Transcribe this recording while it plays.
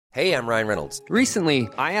Hey, I'm Ryan Reynolds. Recently,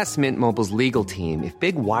 I asked Mint Mobile's legal team if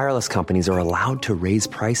big wireless companies are allowed to raise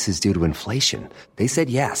prices due to inflation. They said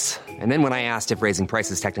yes. And then when I asked if raising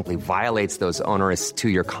prices technically violates those onerous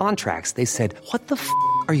two-year contracts, they said, "What the f***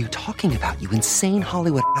 are you talking about, you insane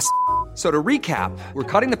Hollywood ass?" So to recap, we're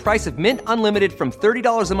cutting the price of Mint Unlimited from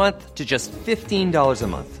 $30 a month to just $15 a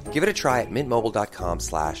month. Give it a try at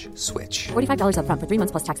mintmobile.com/switch. $45 up front for 3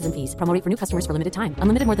 months plus taxes and fees. Promo rate for new customers for limited time.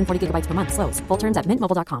 Unlimited more than 40 gigabytes per month. Slows full terms at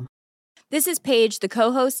mintmobile.com. This is Paige, the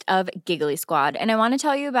co-host of Giggly Squad, and I want to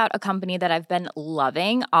tell you about a company that I've been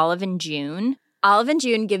loving, Olive & June. Olive &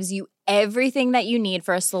 June gives you everything that you need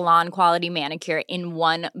for a salon-quality manicure in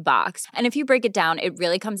one box. And if you break it down, it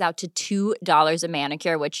really comes out to $2 a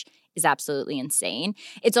manicure, which is absolutely insane.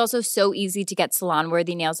 It's also so easy to get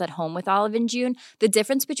salon-worthy nails at home with Olive & June. The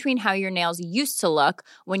difference between how your nails used to look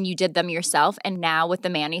when you did them yourself and now with the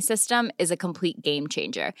Mani system is a complete game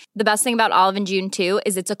changer. The best thing about Olive & June, too,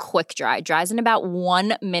 is it's a quick dry. Dries in about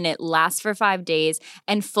 1 minute, lasts for 5 days,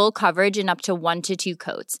 and full coverage in up to 1 to 2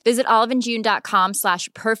 coats. Visit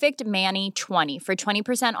oliveandjune.com/perfectmani20 for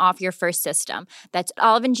 20% off your first system. That's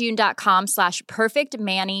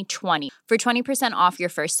oliveandjune.com/perfectmani20 for 20% off your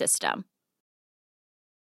first system.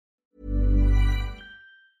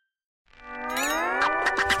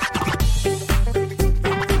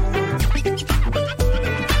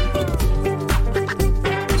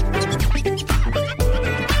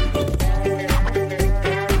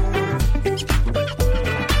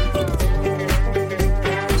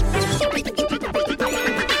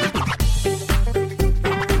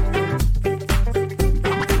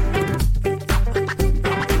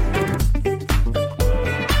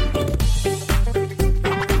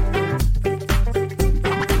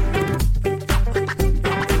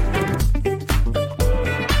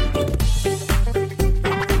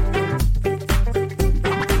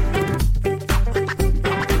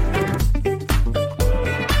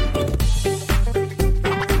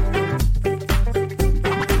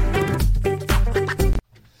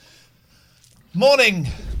 Morning.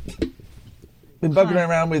 Been bugging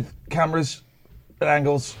around with cameras and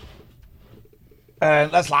angles,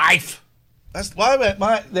 and that's life. That's why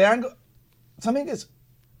the angle. Something has.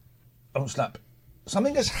 Oh snap!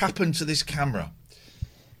 Something has happened to this camera.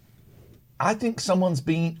 I think someone's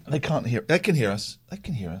been. They can't hear. They can hear us. They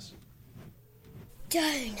can hear us.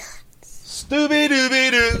 Donuts. Stooby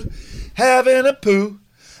dooby doo, having a poo,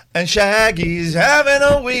 and Shaggy's having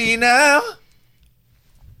a wee now.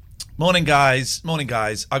 Morning, guys. Morning,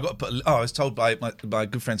 guys. I got to put. I was told by my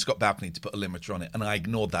good friend Scott Balcony to put a limiter on it, and I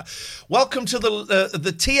ignored that. Welcome to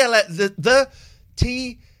the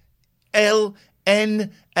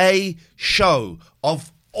TLNA show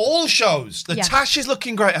of all shows. The tash is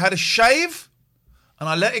looking great. I had a shave, and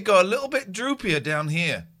I let it go a little bit droopier down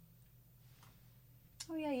here.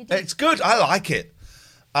 Oh yeah, you did. It's good. I like it.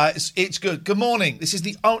 It's good. Good morning. This is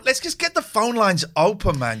the. Let's just get the phone lines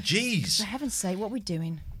open, man. Jeez. For heaven's sake, what are we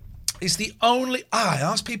doing? It's the only... I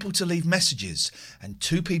asked people to leave messages, and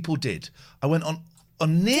 2 people did. I went on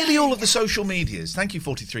nearly all of the social medias. Thank you,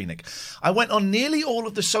 43, Nick. I went on nearly all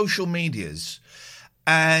of the social medias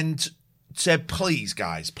and said, please,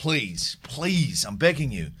 guys, please, I'm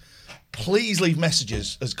begging you, please leave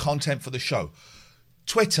messages as content for the show.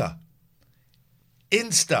 Twitter,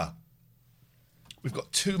 Insta. We've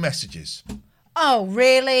got 2 messages. Oh,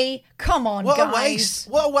 really? Come on, What guys. a waste.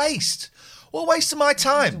 What a waste. What a waste of my I don't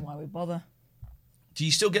time. know why we bother. Do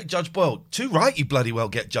you still get Judge Boyle? Too right, you bloody well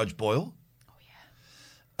get Judge Boyle. Oh,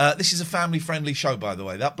 yeah. This is a family-friendly show, by the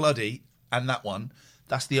way. That bloody and that one,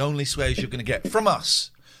 that's the only swears you're going to get from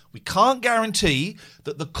us. We can't guarantee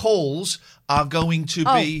that the calls are going to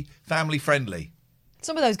be family-friendly.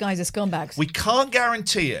 Some of those guys are scumbags. We can't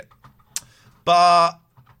guarantee it, but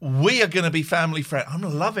we are going to be family-friendly. I'm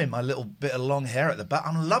loving my little bit of long hair at the back.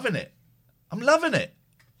 I'm loving it.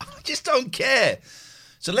 I just don't care.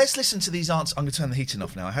 So let's listen to these answers. I'm going to turn the heating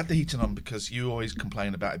off now. I had the heating on because you always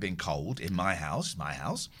complain about it being cold in my house.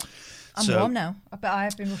 I'm warm now. But I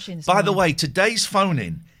have been rushing this By morning. the way, today's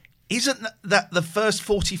phone-in, isn't that the first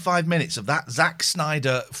 45 minutes of that Zack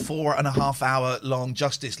Snyder 4.5-hour long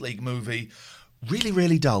Justice League movie really,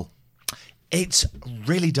 really dull? It's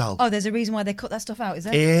really dull. Oh, there's a reason why they cut that stuff out, is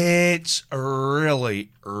there? It's really,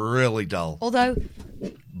 really dull. Although,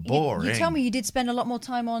 boring. you tell me you did spend a lot more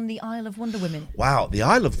time on the Isle of Wonder Women. Wow, the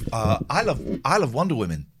Isle of Wonder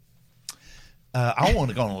Women. I want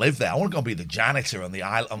to go and live there. I want to go and be the janitor on the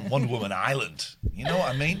on Wonder Woman Island. You know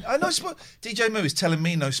what I mean? I know. DJ Moo is telling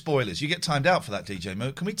me no spoilers. You get timed out for that, DJ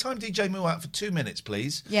Moo. Can we time DJ Moo out for 2 minutes,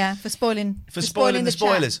 please? Yeah, for spoiling the chat.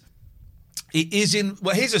 spoilers. It is in.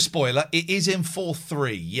 Well, here's a spoiler. It is in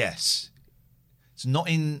 4:3. Yes. It's not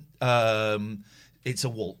in It's a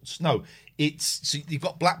Waltz. No, so you've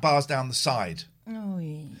got black bars down the side. Oh,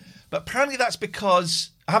 yeah. But apparently that's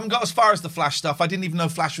because I haven't got as far as the Flash stuff. I didn't even know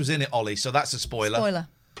Flash was in it, Ollie, so that's a spoiler. Spoiler.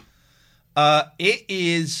 It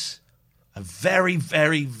is a very,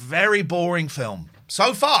 very, very boring film.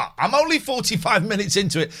 So far, I'm only 45 minutes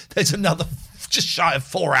into it. There's another just shy of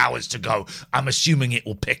 4 hours to go. I'm assuming it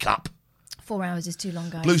will pick up. 4 hours is too long,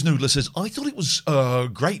 guys. Blues Noodler says, I thought it was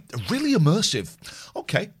great, really immersive.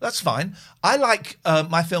 Okay, that's fine. I like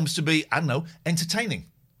my films to be, I don't know, entertaining.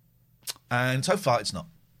 And so far, it's not.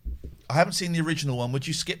 I haven't seen the original one. Would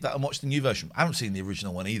you skip that and watch the new version? I haven't seen the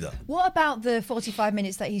original one either. What about the 45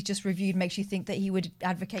 minutes that he's just reviewed makes you think that he would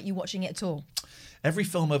advocate you watching it at all? Every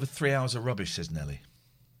film over 3 hours are rubbish, says Nelly.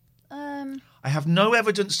 I have no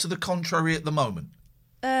evidence to the contrary at the moment.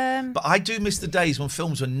 But I do miss the days when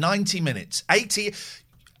films were 90 minutes,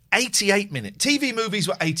 88 minutes. TV movies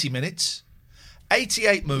were 80 minutes.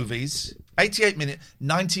 88 minute,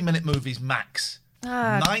 90-minute movies max.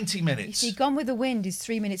 90 minutes. You see, Gone with the Wind is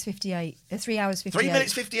 3 minutes 58. 3 hours 58. 3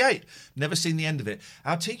 minutes 58. Never seen the end of it.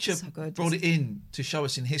 Our teacher So good. brought it in to show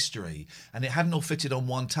us in history, and it hadn't all fitted on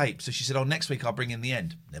one tape. So she said, next week I'll bring in the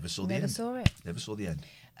end. Never saw the end. Never saw it. Never saw the end.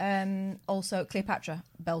 Also, Cleopatra,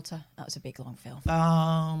 Belter. That was a big, long film.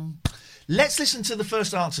 Let's listen to the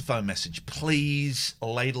first answer phone message. Please,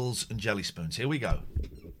 ladles and jelly spoons. Here we go.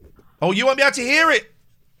 Oh, you won't be able to hear it.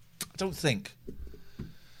 I don't think.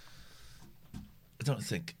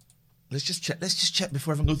 Let's just check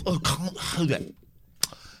before everyone goes, can't hear it.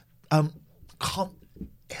 Can't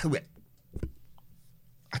hear it.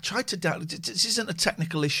 I tried to download. This isn't a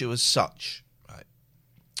technical issue as such, right?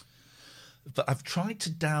 But I've tried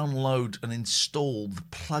to download and install the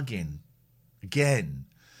plugin again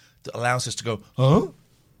that allows us to go,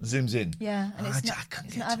 zooms in. Yeah, and it's not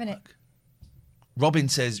having it. Robin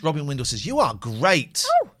Windle says, you are great.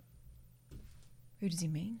 Oh! Who does he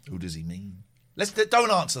mean? Who does he mean? Don't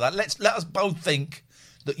answer that. Let us both think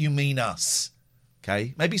that you mean us.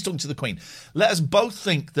 Okay? Maybe he's talking to the Queen. Let us both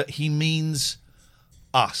think that he means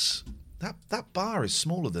us. That bar is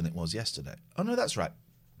smaller than it was yesterday. Oh, no, that's right.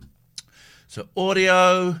 So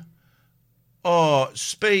audio,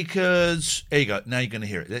 speakers. Here you go. Now you're going to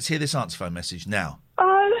hear it. Let's hear this answer phone message now.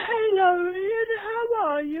 Oh, hello, Ian. How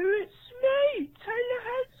are you? It's me, Taylor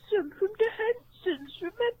Hanson from the Hansons.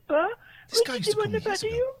 Remember? This guy used to call me years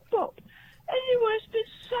ago. Bob. Anyway, it's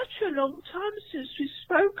been such a long time since we've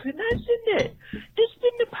spoken, hasn't it? There's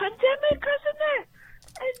been the pandemic, hasn't it?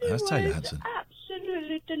 That's Taylor Anyway, Hanson. it's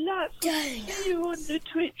absolutely delightful to see you on the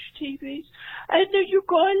Twitch TVs. And you've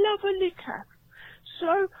got a lovely cat.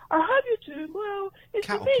 So I hope you're doing well. It's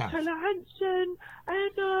Cat or me, cat? Taylor Hanson.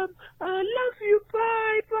 And I love you.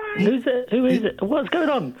 Bye, bye. Who's it? Who is it? What's going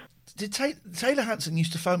on? Did Taylor Hanson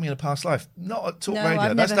used to phone me in a past life? Not at Talk No, Radio.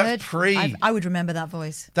 I've That's never heard. pre. I would remember that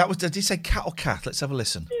voice. That was. Did he say cat or cat? Let's have a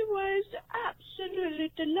listen. Anyway, it's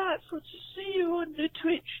absolutely delightful to see you on the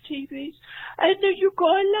Twitch TVs. And you've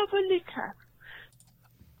got a lovely cat.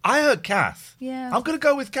 I heard Kath. Yeah. I'm going to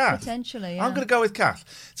go with Kath. Potentially, yeah. I'm going to go with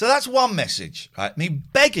Kath. So that's one message. Right? Me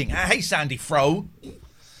begging. Hey, Sandy Fro.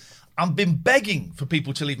 I've been begging for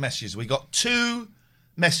people to leave messages. We got 2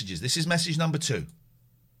 messages. This is message number 2.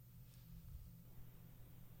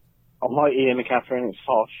 Oh, hi, Ian and Catherine. It's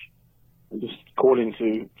Tosh. I'm just calling to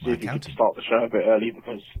see if you could start the show a bit early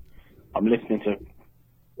because I'm listening to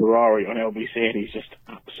Ferrari on LBC and he's just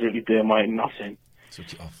absolutely doing my nothing.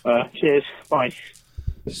 Switch it off. Cheers. Bye.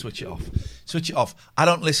 Switch it off. Switch it off. I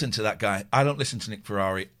don't listen to that guy. I don't listen to Nick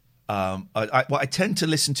Ferrari. What I tend to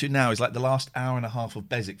listen to now is like the last hour and a half of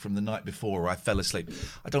Bezic from the night before where I fell asleep.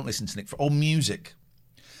 I don't listen to Nick Ferrari. Or music.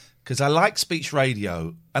 Because I like speech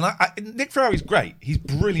radio. And Nick Ferrari's great. He's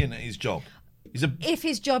brilliant at his job. If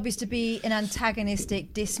his job is to be an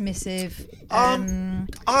antagonistic, dismissive,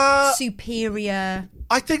 superior...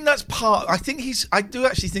 I think that's part... I do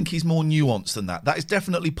actually think he's more nuanced than that. That is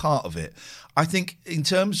definitely part of it. I think in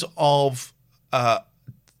terms of a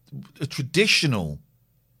traditional...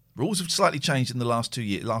 Rules have slightly changed in the last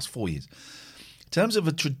 4 years. In terms of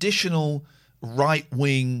a traditional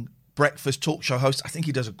right-wing breakfast talk show host, I think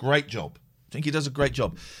he does a great job.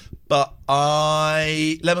 But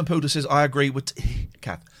Lemon Poodle says, I agree with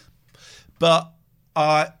Kath. But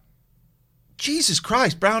Jesus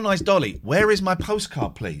Christ, Brown Eyes Dolly, where is my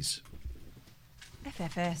postcard, please?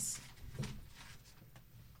 FFS.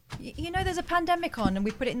 You know there's a pandemic on and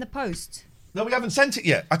we put it in the post. No, we haven't sent it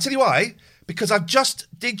yet. I tell you why. Because I've just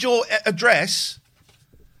did your address.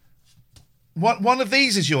 One of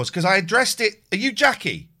these is yours because I addressed it. Are you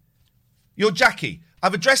Jackie? You're Jackie.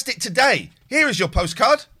 I've addressed it today. Here is your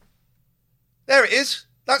postcard. There it is.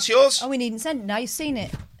 That's yours. Oh, we needn't send it now. You've seen it.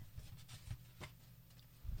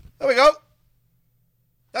 There we go.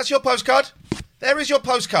 That's your postcard. There is your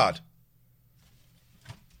postcard.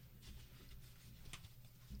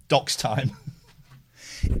 Doc's time.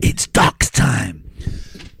 It's Doc's time.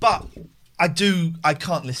 But I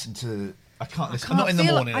can't listen. I'm not in the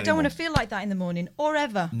morning I don't want to feel like that in the morning or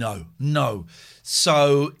ever. No.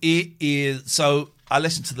 So it is. So I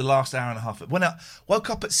listened to the last hour and a half. When I woke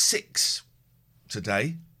up at 6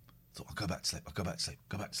 today, thought I'll go back to sleep. Couldn't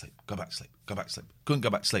go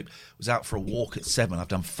back to sleep. Was out for a walk at 7. I've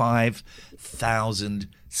done 5,000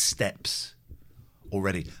 steps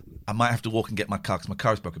already. I might have to walk and get my car because my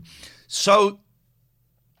car is broken. So,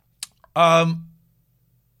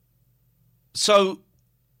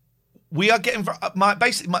 we are getting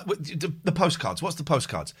the postcards. What's the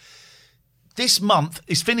postcards? This month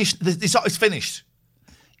is finished. It's finished.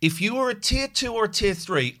 If you were a tier 2 or a tier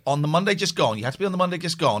 3 on the Monday just gone, you have to be on the Monday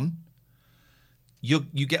just gone. You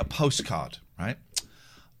get a postcard, right?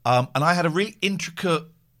 And I had a really intricate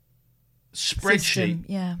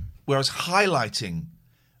spreadsheet where I was highlighting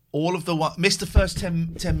all of the missed the first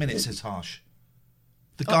 10 minutes, says Harsh.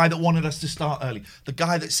 The guy that wanted us to start early. The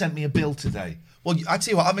guy that sent me a bill today. Well, I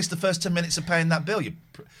tell you what, I missed the first 10 minutes of paying that bill.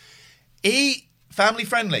 He, family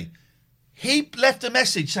friendly, he left a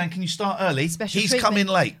message saying, can you start early? He's come in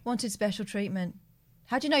late. Wanted special treatment.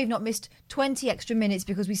 How do you know you've not missed 20 extra minutes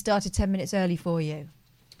because we started 10 minutes early for you?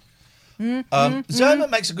 Zerma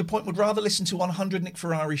makes a good point. Would rather listen to 100 Nick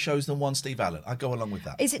Ferrari shows than one Steve Allen. I'd go along with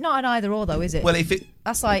that. Is it not an either or, though, is it? Well,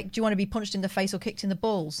 that's like, do you want to be punched in the face or kicked in the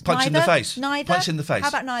balls? Punch in the face. Neither? Punch in the face. How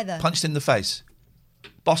about neither? Punched in the face.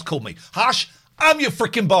 Boss called me. Harsh, I'm your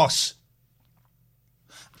freaking boss.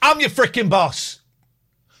 I'm your freaking boss.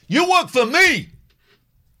 You work for me.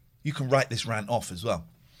 You can write this rant off as well.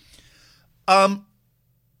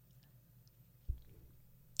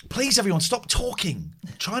 Please, everyone, stop talking.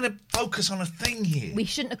 I'm trying to focus on a thing here. We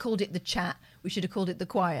shouldn't have called it the chat. We should have called it the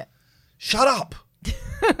quiet. Shut up.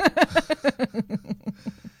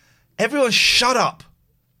 Everyone shut up.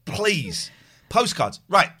 Please. Postcards.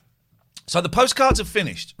 Right. So the postcards are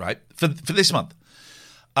finished, right, for this month.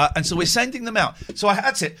 And so we're sending them out. So I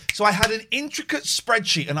had an intricate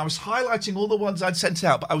spreadsheet and I was highlighting all the ones I'd sent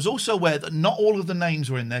out, but I was also aware that not all of the names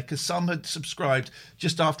were in there because some had subscribed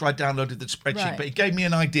just after I downloaded the spreadsheet, right. But it gave me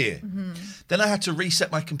an idea. Mm-hmm. Then I had to reset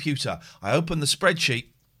my computer. I opened the spreadsheet,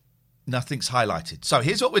 nothing's highlighted. So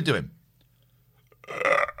here's what we're doing.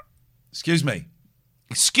 Excuse me.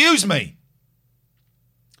 Does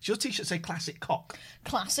your t-shirt say classic cock?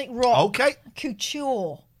 Classic rock. Okay.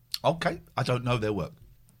 Couture. Okay. I don't know their work.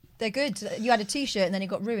 They're good. You had a t-shirt and then it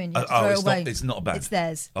got ruined. You had to throw it away. It's not bad. It's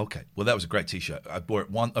theirs. Okay. Well, that was a great t-shirt. I wore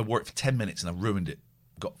it for 10 minutes and I ruined it.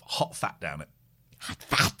 Got Hot Fat down it. Hot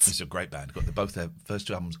Fat. It's a great band. Got both their first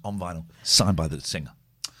 2 albums on vinyl, signed by the singer.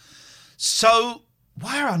 So,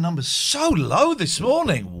 why are our numbers so low this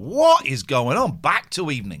morning? What is going on? Back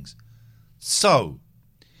to evenings. So,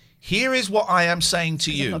 here is what I am saying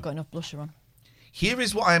to you. I've not got enough blusher on. Here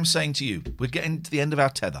is what I am saying to you. We're getting to the end of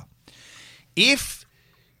our tether. If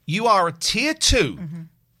you are a tier 2,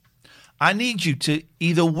 I need you to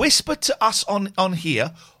either whisper to us on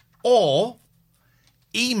here or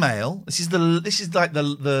email. This is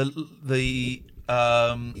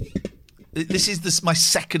my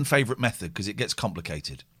second favourite method because it gets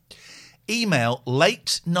complicated. Email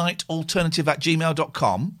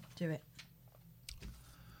latenightalternative@gmail.com. Do it.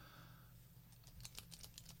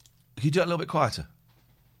 Can you do it a little bit quieter?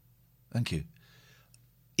 Thank you.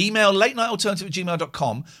 Email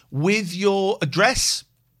latenightalternative@gmail.com with your address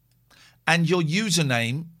and your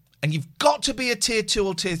username, and you've got to be a tier 2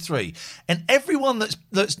 or tier 3. And everyone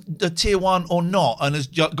that's a tier 1 or not and has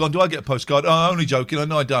gone, do I get a postcard? Oh, I'm only joking. I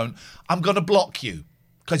know I don't. I'm going to block you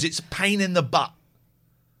because it's a pain in the butt.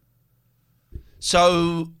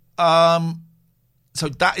 So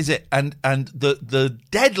that is it. And the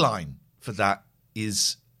deadline for that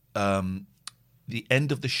is the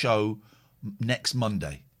end of the show next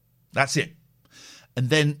Monday. That's it. And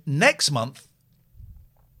then next month,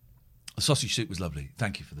 the sausage soup was lovely.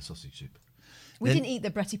 Thank you for the sausage soup. We didn't eat the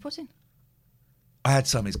Bretty pudding. I had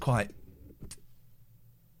some. It's quite...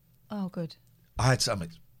 Oh, good. I had some.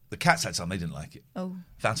 The cats had some. They didn't like it. Oh.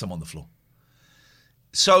 Found some on the floor.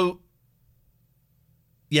 So,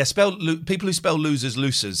 yeah, people who spell losers,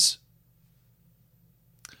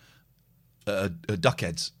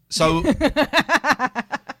 duckheads. So,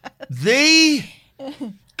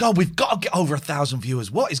 God, we've got to get over 1,000 viewers.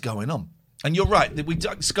 What is going on? And you're right,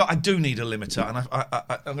 Scott, I do need a limiter, and I'm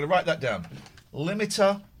going to write that down.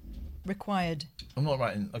 Limiter. Required. I'm not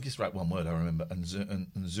writing, I'll just write one word I remember, and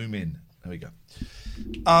zoom in. There we go.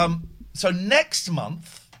 So next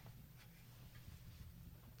month,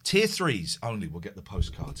 Tier 3s only will get the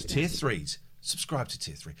postcards. Tier 3s. Subscribe to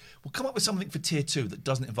Tier 3. We'll come up with something for Tier 2 that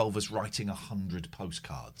doesn't involve us writing 100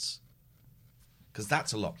 postcards. Because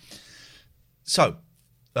that's a lot. So,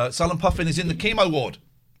 Sullen Puffin is in the chemo ward.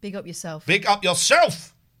 Big up yourself. Big up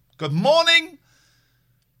yourself. Good morning.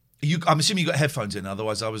 I'm assuming you got headphones in.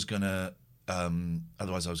 Otherwise, I was gonna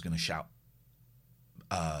shout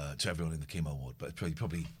to everyone in the chemo ward. But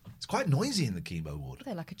probably it's quite noisy in the chemo ward.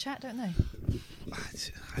 They like a chat, don't they?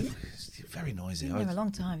 It's very noisy. Been there a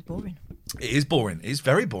long time. It's boring. It is boring. It's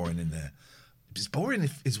very boring in there. It's boring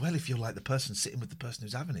as well if you're like the person sitting with the person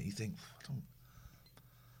who's having it. You think, I don't.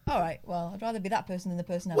 All right. Well, I'd rather be that person than the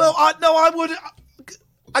person. Well, I would.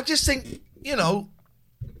 I just think,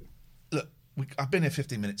 look, I've been here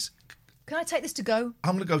 15 minutes. Can I take this to go?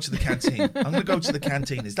 I'm going to go to the canteen. I'm going to go to the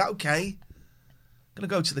canteen. Is that okay? I'm going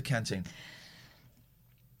to go to the canteen.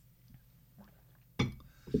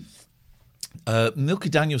 Milky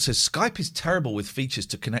Daniel says, Skype is terrible with features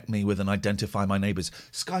to connect me with and identify my neighbours.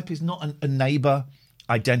 Skype is not a neighbour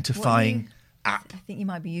identifying app. I think you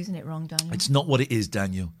might be using it wrong, Daniel. It's not what it is,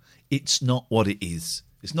 Daniel. It's not what it is.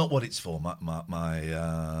 It's not what it's for. Well,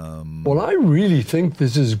 I really think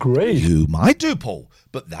this is great. You might do, Paul,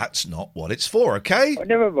 but that's not what it's for, okay? Oh,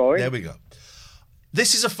 never mind. There we go.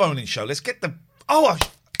 This is a phone-in show. Let's get the... Oh, I've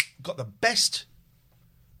got the best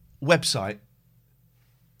website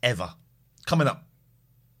ever. Coming up.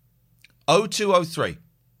 0203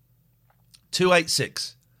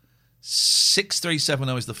 286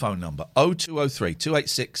 6370 is the phone number. 0203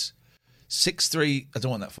 286 63... I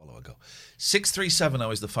don't want that follower. Go.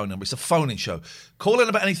 6370 is the phone number. It's a phone-in show. Call in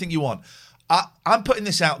about anything you want. I'm putting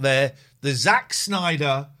this out there. The Zack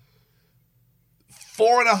Snyder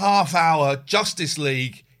 4.5-hour Justice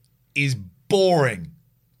League is boring.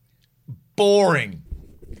 Boring.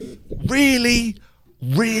 Really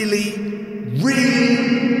boring.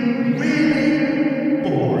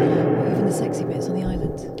 Even the sexy bits on the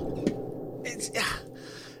island.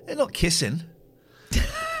 They're not kissing.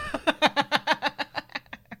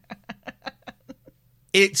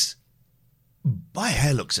 My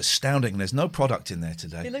hair looks astounding. There's no product in there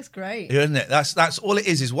today. It looks great. Isn't it? That's all it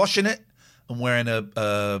is washing it and wearing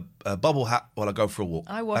a bubble hat while I go for a walk.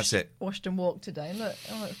 That's it. Washed and walked today. Look,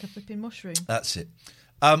 like a flipping mushroom. That's it.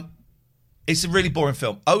 It's a really boring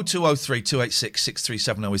film. 0203 286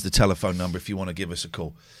 6370 is the telephone number if you want to give us a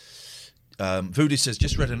call. Voodoo says,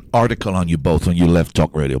 just read an article on you both when you left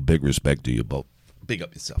Talk Radio. Big respect to you both. Big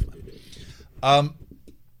up yourself, man.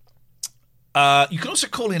 You can also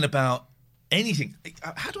call in about anything.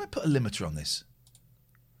 How do I put a limiter on this?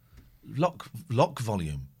 Lock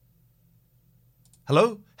volume.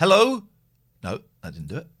 Hello? No, that didn't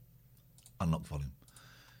do it. Unlock volume.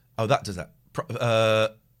 Oh, that does that.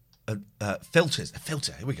 Filters. A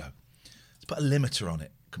filter. Here we go. Let's put a limiter on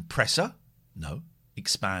it. Compressor? No.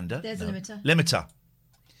 Expander? There's no. a limiter. Limiter.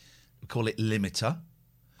 We call it limiter.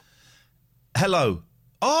 Hello.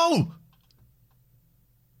 Oh!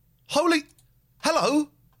 Holy... Hello?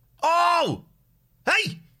 Oh!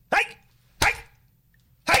 Hey!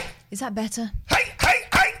 Is that better? Hey!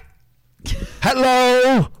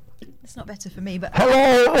 Hello! It's not better for me, but...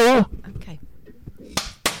 Hello! Okay.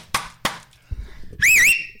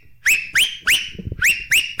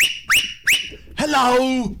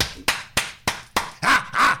 Hello!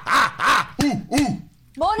 Ooh.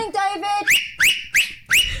 Morning, David!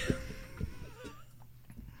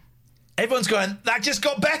 Everyone's going, that just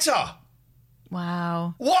got better!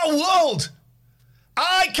 Wow. What a world!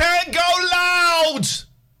 I can go loud!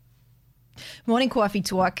 Morning, Coffee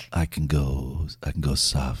Talk. I can go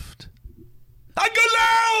soft. I go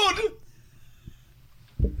loud!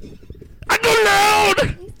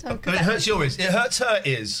 It hurts your ears. It hurts her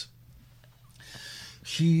ears.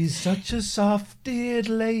 She's such a soft-eared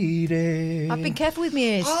lady. I've been careful with my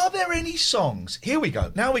ears. Are there any songs? Here we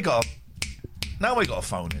go. Now we got a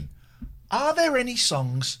phone in. Are there any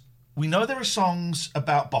songs? We know there are songs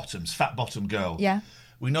about bottoms, fat bottom girl. Yeah.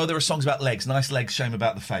 We know there are songs about legs, nice legs, shame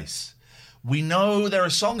about the face. We know there are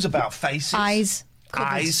songs about faces. Eyes.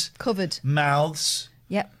 Covered. Mouths.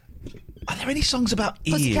 Yep. Are there any songs about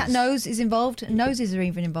ears? Pussycat nose is involved. Noses are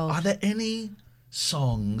even involved. Are there any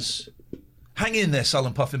songs... Hang in there,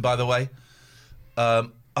 Sullen Puffin, by the way.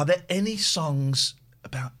 Are there any songs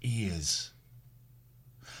about ears?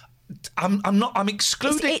 I'm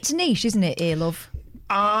excluding... It's niche, isn't it, ear love?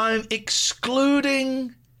 I'm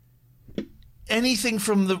excluding anything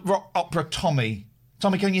from the rock opera Tommy.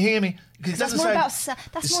 Tommy, can you hear me? That's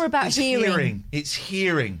more about hearing. It's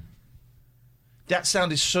hearing. That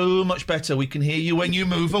sound is so much better. We can hear you when you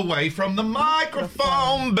move away from the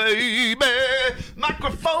microphone, baby.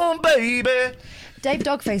 Microphone, baby. Dave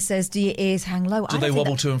Dogface says, do your ears hang low? Do they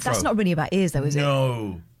wobble to and fro? That's not really about ears, though, is it?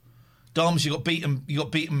 No. Doms, you got beaten. You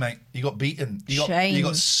got beaten, mate. You got beaten. You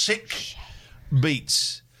got sick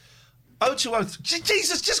beats. 0203.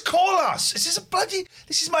 Jesus, just call us. This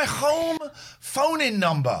is my home phone-in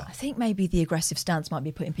number. I think maybe the aggressive stance might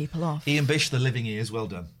be putting people off. Ian Bish, the living ears. Well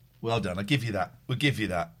done. Well done. I'll give you that. We'll give you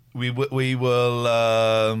that. We will.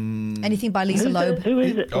 Anything by Lisa Loeb. Who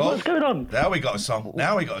is it? Oh, What's going on? Now we got a song.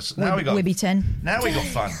 Wibby 10. Now we got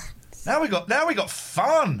fun. Now we got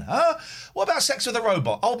fun, huh? What about Sex with a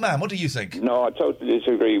Robot? Old man, what do you think? No, I totally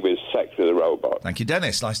disagree with Sex with a Robot. Thank you,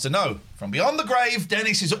 Dennis. Nice to know. From beyond the grave,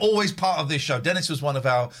 Dennis is always part of this show. Dennis was one of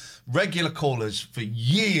our regular callers for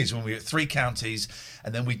years when we were at 3 Counties,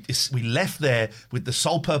 and then we left there with the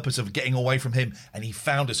sole purpose of getting away from him, and he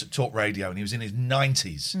found us at Talk Radio, and he was in his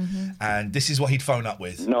 90s, and this is what he'd phone up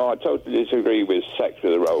with. No, I totally disagree with Sex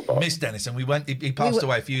with a Robot. Miss Dennis, and he passed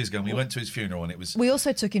away a few years ago, and we went to his funeral, and it was... We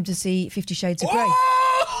also took him to see 50 Shades of Grey.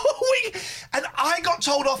 And I got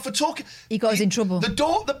told off for talking. He got us in trouble. The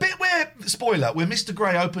bit where Mr.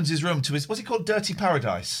 Grey opens his room to his, what's he called, Dirty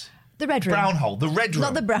Paradise? The red room. Brown hole, the red room.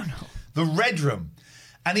 Not the brown hole. The red room.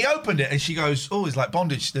 And he opened it and she goes, oh, it's like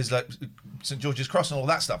bondage. There's like St. George's Cross and all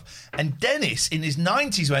that stuff. And Dennis, in his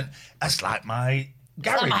 90s, went, that's like my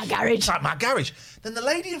garage. It's like my garage. Then the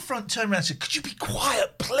lady in front turned around and said, could you be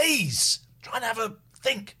quiet, please? Try and have a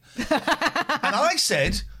think. And I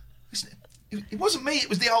said... It wasn't me, it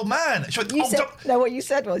was the old man. She went, what you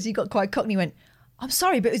said was, you got quite cockney, went, I'm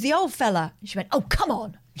sorry, but it was the old fella. And she went, oh, come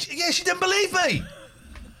on. Yeah, she didn't believe me.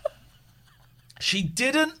 She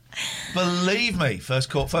didn't believe me.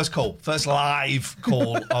 First live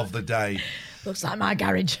call of the day. Looks like my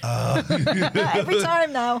garage. Every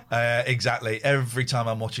time now. Exactly. Every time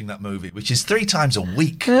I'm watching that movie, which is 3 times a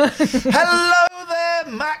week. Hello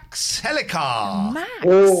there, Max Helicar. Max.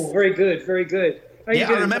 Oh, very good, very good. I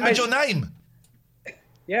remembered your name.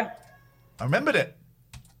 Yeah. I remembered it.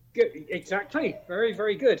 Good. Exactly. Very,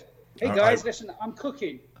 very good. Hey, guys, listen, I'm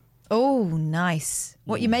cooking. Oh, nice.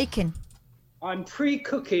 What are you making? I'm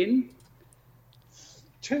pre-cooking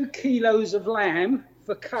 2 kilos of lamb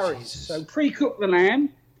for curries. Jesus. So pre-cook the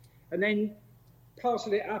lamb and then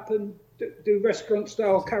parcel it up and do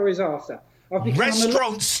restaurant-style curries after.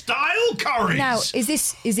 Restaurant-style curries? Now, is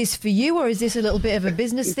this for you or is this a little bit of a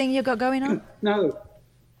business thing you've got going on? No.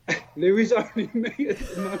 There is only me at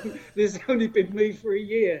the moment. There's only been me for a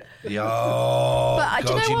year.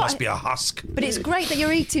 God, you must be a husk. But it's great that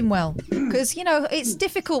you're eating well because, it's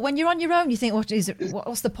difficult when you're on your own. You think,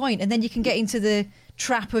 what's the point? And then you can get into the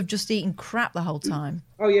trap of just eating crap the whole time.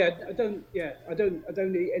 Oh, yeah. I don't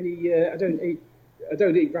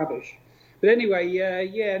eat rubbish. But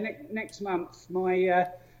anyway, next month my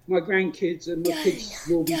grandkids and my kids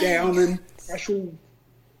will be down, and I shall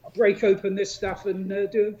break open this stuff and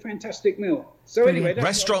do a fantastic meal. So anyway,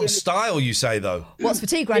 restaurant style, you say though. What's for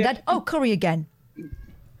tea, Grandad? Yeah. Oh, curry again.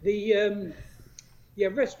 The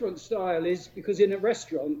restaurant style is because in a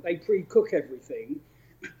restaurant they pre-cook everything.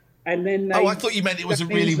 And then they, I thought you meant it was a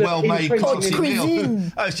really well-made quality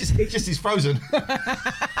meal. Oh, it's just frozen.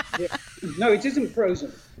 Yeah. No, it isn't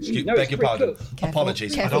frozen. Beg your pardon. Careful.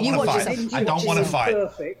 Apologies. Careful. I don't want to fight.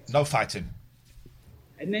 Perfect. No fighting.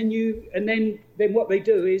 And then what they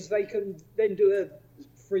do is they can then do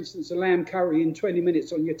for instance, a lamb curry in 20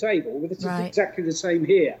 minutes on your table. Well, it's exactly the same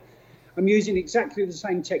here. I'm using exactly the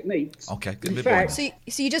same techniques. Okay. In fact, so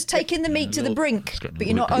you're just taking the meat to the brink, but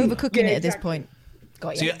you're not overcooking it at this point.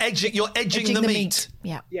 Got you. So you're edging the meat.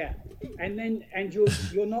 Yeah. Yeah, and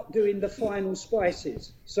you're not doing the final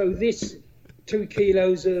spices. So this 2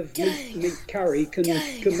 kilos of meat curry can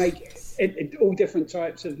make all different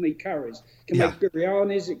types of meat curries. It can make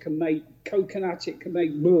biryanis. It can make coconut. It can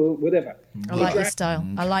make whatever. I like your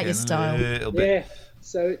style. Yeah.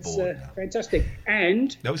 So it's fantastic.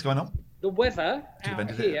 And what's going on? The weather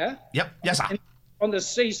out here. Yep. Yes, sir. On the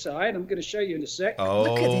seaside, I'm going to show you in a sec. Oh,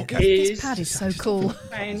 look at this pad is so cool.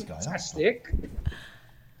 Fantastic.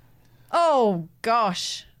 Oh,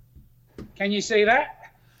 gosh. Can you see that?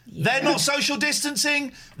 Yeah. They're not social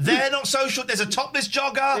distancing. They're not social. There's a topless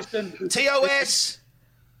jogger. Listen, TOS.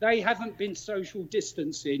 They haven't been social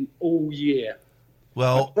distancing all year.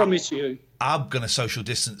 Well, I promise you. I'm going to social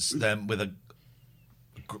distance them with a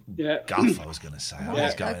guff, I was going to say.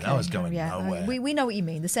 I was going nowhere. We know what you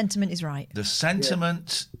mean. The sentiment is right. The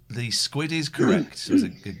sentiment, the squid is correct. It was a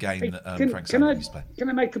good game that Frank Simon used to play. Can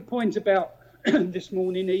I make a point about this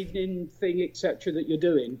morning, evening thing, etc. that you're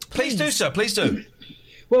doing? Please do, sir. Please do.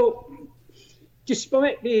 Well,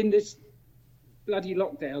 despite being this bloody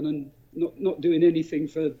lockdown and not doing anything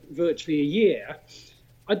for virtually a year,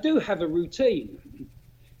 I do have a routine.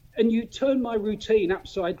 And you turn my routine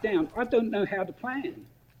upside down. I don't know how to plan.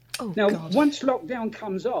 Oh, now, God. once lockdown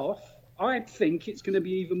comes off, I think it's going to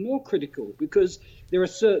be even more critical because there are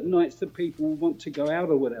certain nights that people want to go out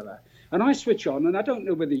or whatever. And I switch on, and I don't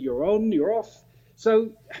know whether you're on, you're off.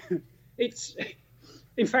 So it's...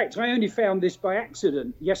 In fact, I only found this by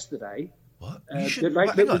accident yesterday. What? It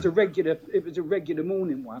was a regular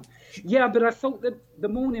morning one. Yeah, but I thought that the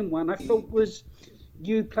morning one was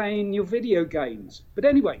you playing your video games. But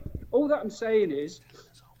anyway, all that I'm saying is,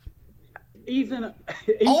 even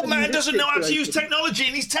old man doesn't know how to use technology,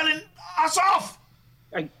 and he's telling us off.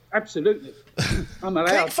 Absolutely, I'm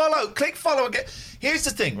allowed. Click follow again. Here's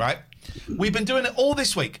the thing, right? We've been doing it all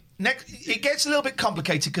this week. It gets a little bit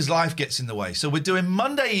complicated because life gets in the way. So we're doing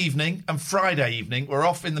Monday evening and Friday evening. We're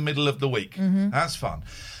off in the middle of the week. Mm-hmm. That's fun.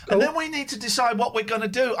 Cool. And then we need to decide what we're going to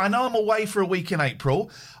do. I know I'm away for a week in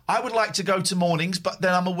April. I would like to go to mornings, but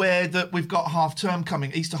then I'm aware that we've got half-term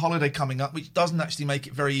coming, Easter holiday coming up, which doesn't actually make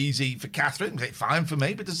it very easy for Catherine. It's fine for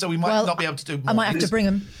me, but so we might not be able to do mornings. I might have to bring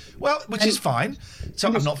them. Well, which is fine. So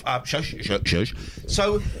I'm not... shush.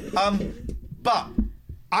 So, but...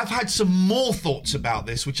 I've had some more thoughts about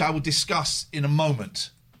this, which I will discuss in a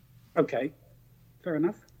moment. Okay, fair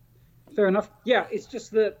enough. Yeah, it's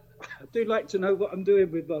just that I do like to know what I'm doing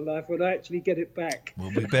with my life when I actually get it back.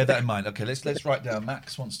 Well, we bear that in mind. Okay, let's write down.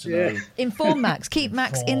 Max wants to know. Inform Max. Keep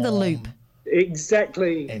Max in the loop.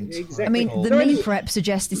 Exactly. I mean, the meal prep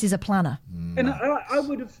suggests this is a planner. And I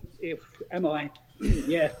would have, if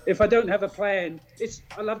I don't have a plan.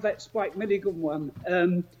 I love that Spike Milligan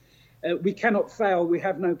one. We cannot fail, we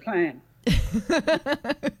have no plan.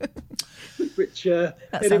 Which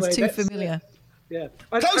that sounds too familiar. Yeah.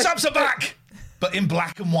 Close-ups are back, but in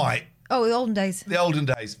black and white. Oh, the olden days. The olden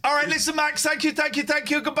days. All right, listen, Max, thank you,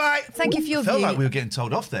 goodbye. Thank you for your I felt view. like we were getting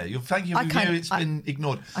told off there. Thank you for your view, it's been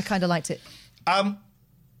ignored. I kind of liked it.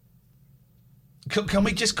 Can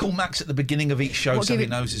we just call Max at the beginning of each show so he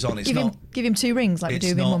knows he's on? Give him 2 rings like we do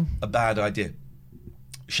with Mum. It's not a bad idea.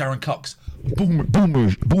 Sharon Cox. Boomer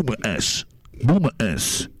S.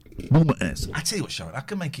 I tell you what, Sharon, I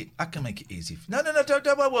can make it easy. No, don't.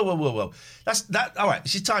 Whoa. That's that. All right,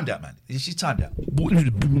 she's timed out, man. She's timed out.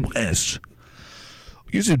 Boomer S.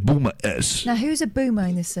 You said Boomer S. Now, who's a boomer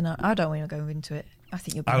in this scenario? I don't want to go into it. I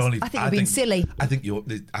think you're being silly. I think.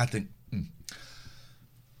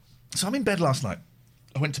 So I'm in bed last night.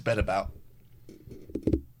 I went to bed about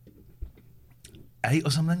 8 or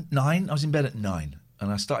something. 9. I was in bed at 9.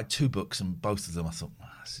 And I started 2 books, and both of them I thought,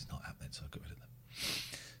 this is not happening, so I got rid of them.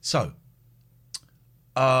 So,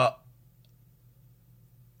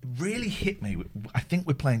 it really hit me. I think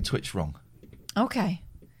we're playing Twitch wrong. Okay.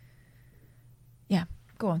 Yeah,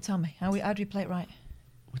 go on, tell me. How do we play it right?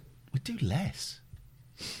 We do less.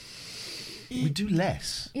 We do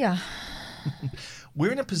less. Yeah.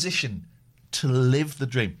 We're in a position to live the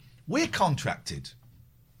dream. We're contracted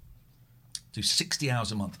to 60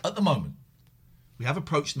 hours a month at the moment. We have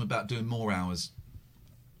approached them about doing more hours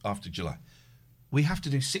after July. We have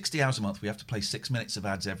to do 60 hours a month. We have to play 6 minutes of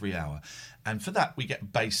ads every hour. And for that, we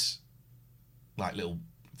get base, little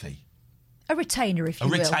fee. A retainer, if you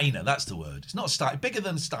will. A retainer, that's the word. It's not bigger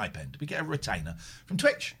than a stipend. We get a retainer from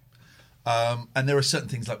Twitch. And there are certain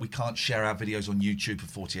things like we can't share our videos on YouTube for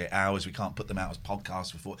 48 hours. We can't put them out as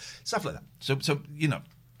podcasts for stuff like that. So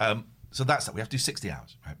that's that. We have to do 60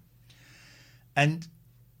 hours, right? And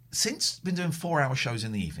since been doing 4-hour shows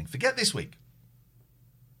in the evening, forget this week,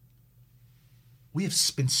 we have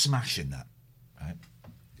been smashing that, right?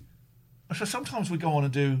 So sometimes we go on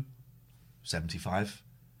and do 75,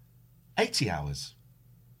 80 hours,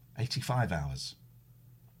 85 hours.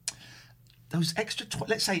 Those extra,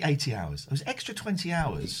 let's say 80 hours, those extra 20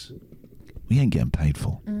 hours, we ain't getting paid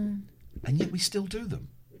for. And yet we still do them.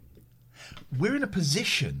 We're in a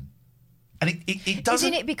position... And it doesn't...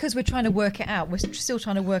 Isn't it because we're trying to work it out? We're still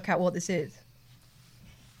trying to work out what this is.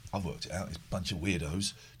 I've worked it out. It's a bunch of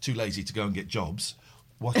weirdos, too lazy to go and get jobs,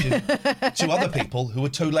 watching 2 other people who are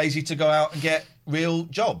too lazy to go out and get real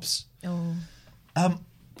jobs. Oh.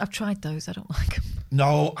 I've tried those. I don't like them.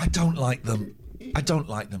 No, I don't like them.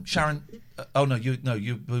 Sharon, you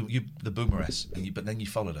the Boomer S, but then you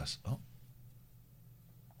followed us. Oh.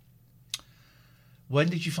 When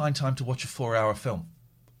did you find time to watch a 4-hour film?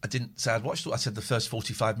 I didn't say I'd watched it. I said the first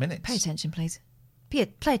 45 minutes. Pay attention, please.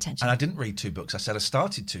 Play attention. And I didn't read 2 books. I said I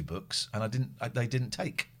started 2 books, and they didn't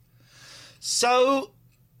take. So,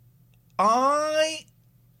 I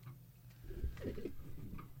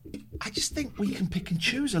just think we can pick and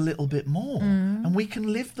choose a little bit more, and we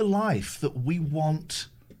can live the life that we want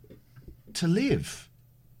to live,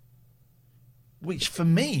 which for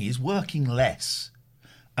me is working less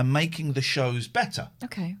and making the shows better.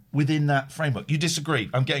 Okay. Within that framework. You disagree?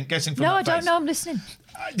 I'm guessing from No, that I don't face. know. I'm listening.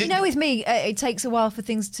 You know, with me, it takes a while for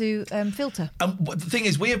things to filter. The thing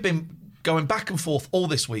is, we have been going back and forth all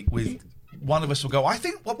this week with one of us will go, I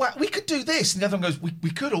think we could do this. And the other one goes,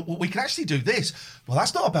 we could, or we could actually do this. Well,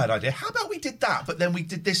 that's not a bad idea. How about we did that? But then we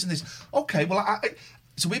did this and this. Okay, well,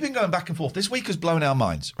 so we've been going back and forth. This week has blown our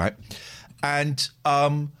minds, right? And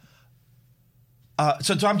so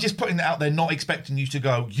I'm just putting it out there, not expecting you to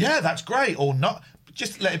go, yeah, that's great, or not.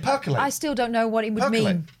 Just let it percolate. I still don't know what it would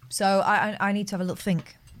mean. So I need to have a little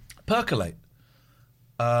think. Percolate.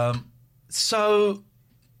 So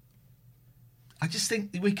I just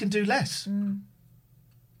think we can do less.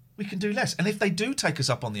 We can do less. And if they do take us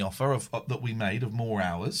up on the offer of that we made of more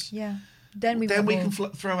hours, then we can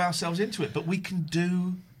throw ourselves into it. But we can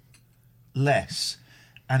do less.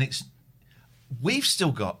 And I've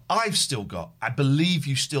still got, I believe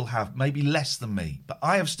you still have, maybe less than me, but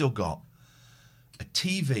I have still got a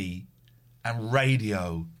TV and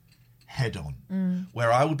radio head-on,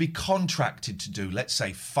 where I would be contracted to do, let's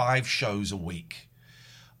say, 5 shows a week,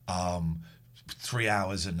 3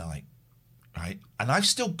 hours a night, right? And I've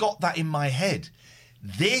still got that in my head.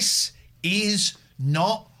 This is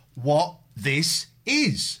not what this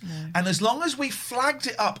is. No. And as long as we flagged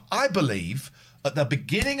it up, I believe, at the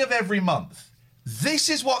beginning of every month, this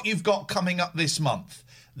is what you've got coming up this month.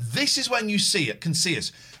 This is when you can see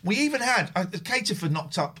us. We even had, Caterford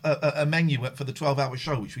knocked up a menu for the 12-hour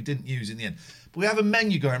show, which we didn't use in the end. But we have a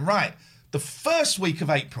menu going, right, the first week of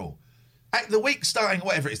April, the week starting,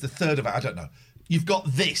 whatever it is, the 3rd of April, I don't know, you've got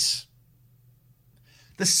this.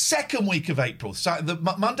 The second week of April, so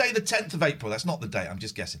Monday the 10th of April, that's not the date, I'm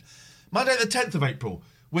just guessing. Monday the 10th of April,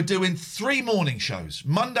 we're doing 3 morning shows,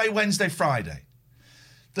 Monday, Wednesday, Friday.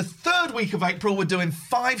 The 3rd week of April, we're doing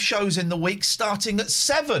 5 shows in the week, starting at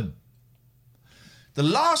 7. The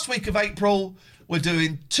last week of April, we're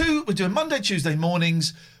doing Monday, Tuesday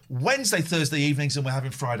mornings, Wednesday, Thursday evenings, and we're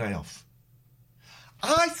having Friday off.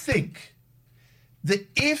 I think that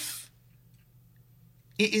if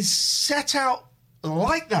it is set out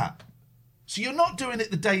like that, so you're not doing it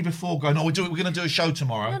the day before going, we're going to do a show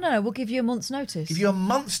tomorrow. No, we'll give you a month's notice. Give you a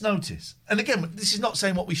month's notice. And again, this is not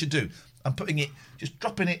saying what we should do. I'm just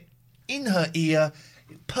dropping it in her ear.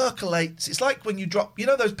 It percolates. It's like when you drop,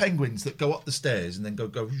 those penguins that go up the stairs and then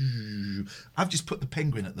go. I've just put the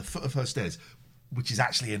penguin at the foot of her stairs, which is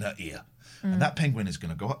actually in her ear. And that penguin is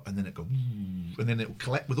going to go up and then it go, and then it will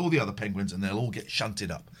collect with all the other penguins and they'll all get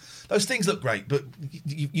shunted up. Those things look great, but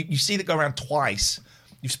you see that go around twice.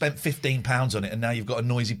 You've spent £15 on it and now you've got a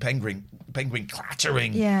noisy penguin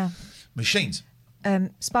clattering machines.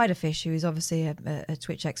 Spiderfish, who is obviously a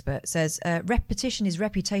Twitch expert, says repetition is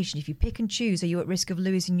reputation. If you pick and choose, are you at risk of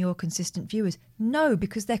losing your consistent viewers? No,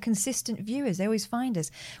 because they're consistent viewers. They always find us.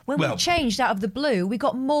 When we changed out of the blue, we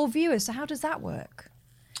got more viewers. So how does that work?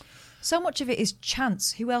 So much of it is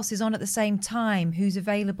chance. Who else is on at the same time? Who's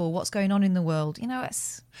available? What's going on in the world?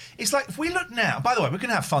 It's like if we look now. By the way, we're going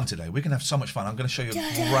to have fun today. We're going to have so much fun. I'm going to show you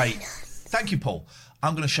a great. Thank you, Paul.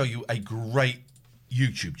 I'm going to show you a great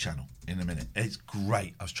YouTube channel in a minute. It's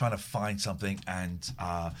great. I was trying to find something and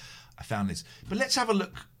I found this. But let's have a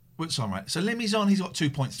look what's on, right? So Limmy's on. He's got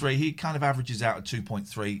 2.3. He kind of averages out at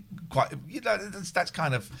 2.3. Quite, that's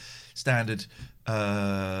kind of standard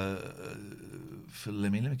for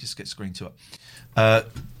Limmy. Let me just get screen to it.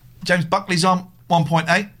 James Buckley's on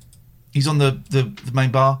 1.8. He's on the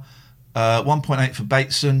main bar. 1.8 for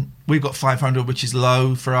Bateson. We've got 500, which is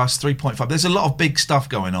low for us. 3.5. There's a lot of big stuff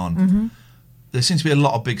going on. Mm-hmm. There seems to be a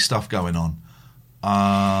lot of big stuff going on.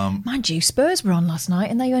 Mind you, Spurs were on last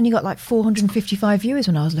night and they only got like 455 viewers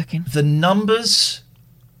when I was looking. The numbers,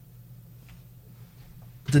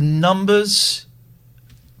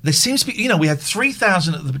 there seems to be, we had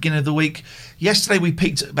 3,000 at the beginning of the week. Yesterday we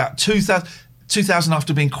peaked at about 2,000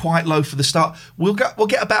 after being quite low for the start. We'll get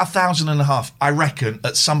about 1,500, I reckon,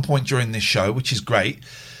 at some point during this show, which is great.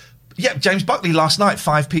 Yeah, James Buckley last night,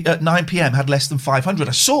 at 9 p.m, had less than 500.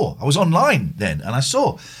 I was online then, and I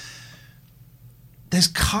saw. There's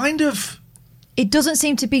kind of... It doesn't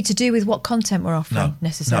seem to be to do with what content we're offering,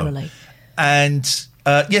 necessarily. No. And,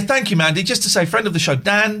 thank you, Mandy. Just to say, friend of the show,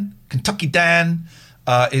 Dan, Kentucky Dan,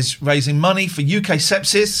 is raising money for UK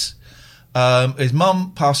sepsis. His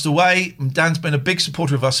mum passed away. Dan's been a big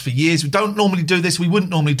supporter of us for years. We don't normally do this. We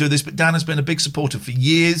wouldn't normally do this, but Dan has been a big supporter for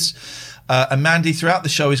years. And Mandy, throughout the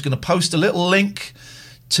show, is going to post a little link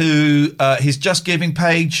to his Just Giving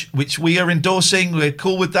page, which we are endorsing. We're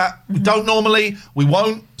cool with that. Mm-hmm. We don't normally. We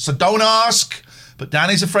won't. So don't ask. But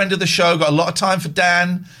Dan is a friend of the show. Got a lot of time for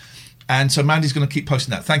Dan. And so Mandy's going to keep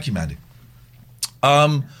posting that. Thank you, Mandy.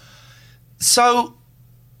 So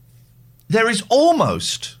there is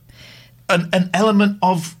almost an element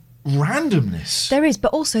of randomness. There is,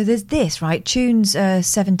 but also there's this, right? Tunes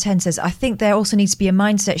 710 says, I think there also needs to be a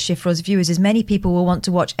mindset shift for us viewers, as many people will want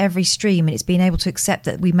to watch every stream, and it's being able to accept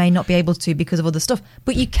that we may not be able to because of other stuff.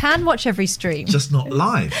 But you can watch every stream. Just not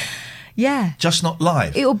live. Yeah. Just not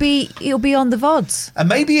live. It'll be on the VODs. And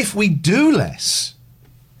maybe if we do less,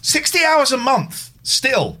 60 hours a month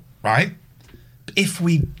still, right? If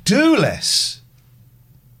we do less,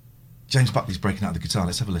 James Buckley's breaking out the guitar.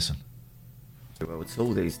 Let's have a listen. Well, it's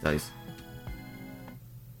all these days.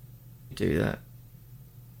 Do that.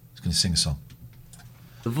 He's going to sing a song.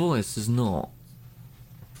 The Voice is not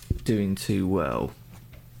doing too well.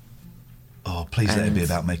 Oh, please let it be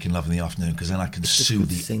about making love in the afternoon, because then I can sue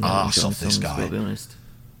the arse off this guy. I'll be honest.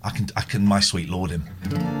 I can, my sweet lord him.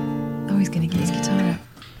 Oh, he's going to get his guitar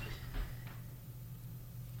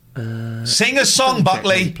out. Sing a song,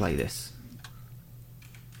 Buckley. Play this.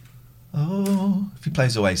 Oh, if he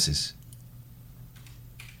plays Oasis.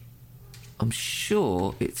 I'm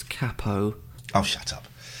sure it's Capo. Oh, shut up.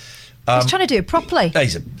 He's trying to do it properly.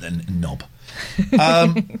 He's a knob.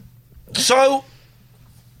 So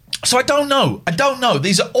I don't know.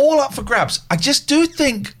 These are all up for grabs. I just do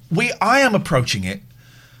think I am approaching it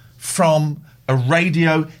from a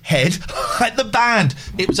radio head, like the band.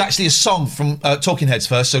 It was actually a song from Talking Heads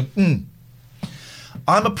first, so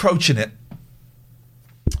I'm approaching it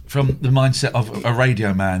from the mindset of a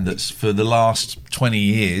radio man that's for the last 20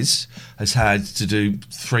 years has had to do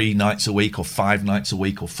 3 nights a week or 5 nights a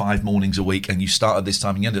week or 5 mornings a week, and you start at this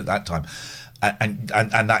time and you end at that time. And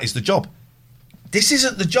that is the job. This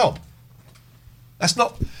isn't the job. That's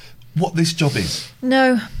not what this job is.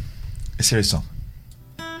 No. Let's hear a song.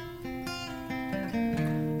 And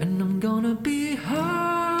I'm gonna be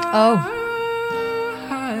high. Oh.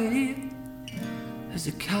 As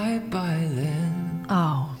a kite by then.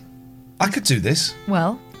 Oh. I could do this.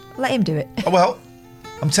 Well, let him do it. Well,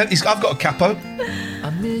 I'm telling you, I've got a capo. I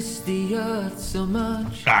miss the earth so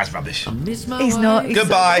much. Ah, it's rubbish. I miss my He's not. He's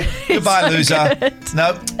Goodbye. Goodbye, so loser. good.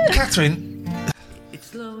 No, Catherine.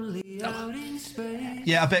 It's lonely out in space.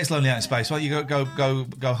 Yeah, I bet it's lonely out in space. Well, you go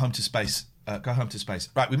home to space. Go home to space.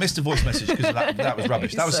 Right, we missed a voice message because that was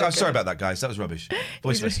rubbish. That was So sorry about that, guys. That was rubbish.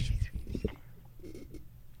 Voice message.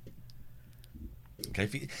 Okay,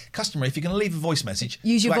 if you're going to leave a voice message,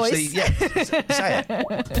 use your actually, voice. Yeah, say it.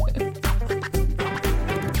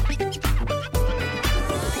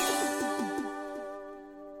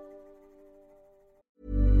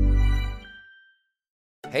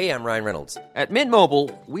 Hey, I'm Ryan Reynolds. At Mint Mobile,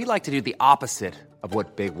 we like to do the opposite of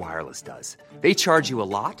what Big Wireless does. They charge you a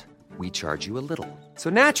lot, we charge you a little. So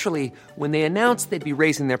naturally, when they announced they'd be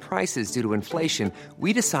raising their prices due to inflation,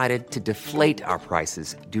 we decided to deflate our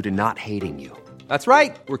prices due to not hating you. That's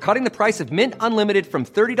right. We're cutting the price of Mint Unlimited from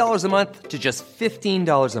 $30 a month to just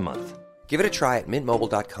 $15 a month. Give it a try at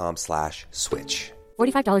mintmobile.com/switch.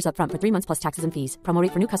 $45 up front for 3 months plus taxes and fees. Promo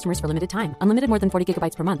rate for new customers for limited time. Unlimited more than 40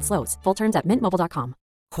 gigabytes per month. Slows full terms at mintmobile.com.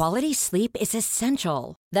 Quality sleep is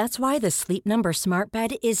essential. That's why the Sleep Number Smart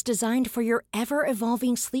Bed is designed for your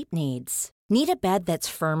ever-evolving sleep needs. Need a bed that's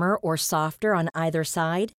firmer or softer on either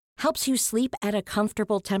side? Helps you sleep at a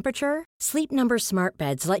comfortable temperature? Sleep Number Smart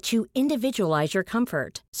Beds let you individualize your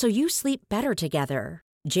comfort, so you sleep better together.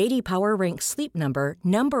 J.D. Power ranks Sleep Number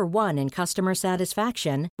 #1 in customer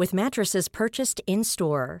satisfaction with mattresses purchased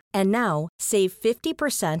in-store. And now, save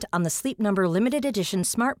 50% on the Sleep Number Limited Edition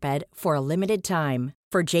Smart Bed for a limited time.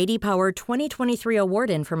 For J.D. Power 2023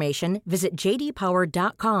 award information, visit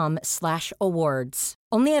jdpower.com/awards.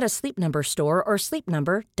 Only at a Sleep Number store or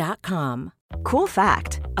sleepnumber.com. Cool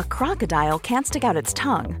fact, a crocodile can't stick out its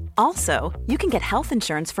tongue. Also, you can get health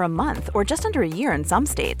insurance for a month or just under a year in some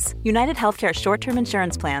states. United Healthcare short-term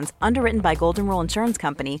insurance plans, underwritten by Golden Rule Insurance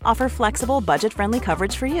Company, offer flexible, budget-friendly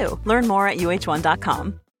coverage for you. Learn more at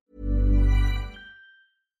uh1.com.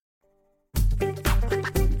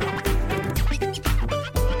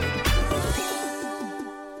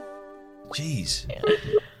 Jeez.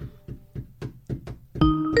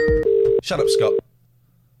 Shut up, Scott.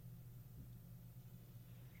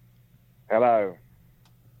 Hello.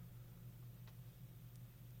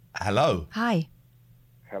 Hello. Hi.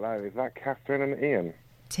 Hello, is that Catherine and Ian?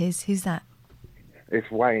 Tis. Who's that? It's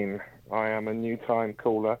Wayne. I am a new time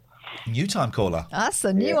caller. New time caller? That's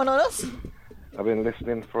a new one on us. I've been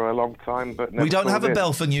listening for a long time, but never We don't have a called in.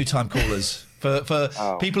 bell for new time callers. For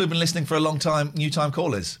people who've been listening for a long time, new time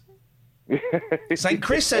callers. St.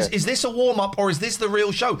 Chris says, is this a warm-up or is this the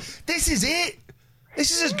real show? This is it. This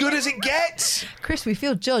is as good as it gets. Chris, we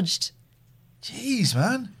feel judged. Jeez,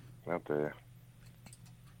 man. Oh dear.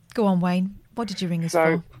 Go on, Wayne. What did you ring us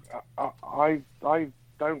So, for? I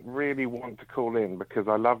don't really want to call in because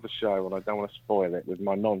I love the show and I don't want to spoil it with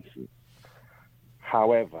my nonsense.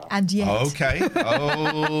 However... And yet... Okay.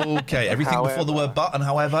 Everything before the word but and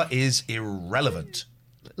however is irrelevant.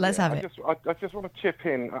 Let's have it. I just want to chip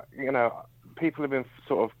in. You know, people have been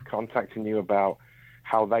sort of contacting you about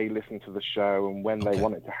how they listen to the show and when they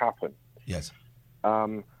want it to happen. Yes.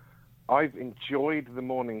 I've enjoyed the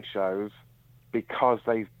morning shows because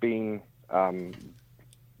they've been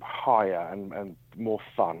higher and more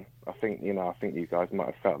fun. I think you guys might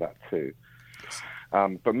have felt that too.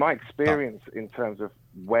 But my experience in terms of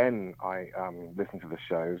when I listen to the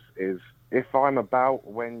shows is if I'm about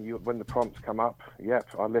when the prompts come up, yep,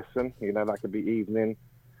 I listen. You know, that could be evening,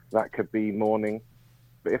 that could be morning.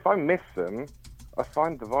 But if I miss them, I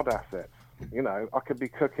find the VOD assets. You know, I could be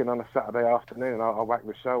cooking on a Saturday afternoon and I'll whack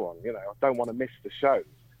the show on. You know, I don't want to miss the shows.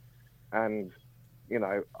 And, you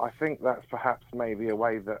know, I think that's perhaps maybe a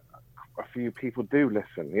way that a few people do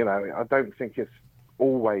listen. You know, I don't think it's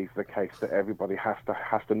always the case that everybody has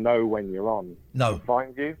to know when you're on to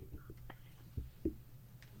find you.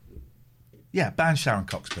 Yeah, ban Sharon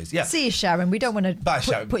Cox, please. Yeah. See you, Sharon. We don't want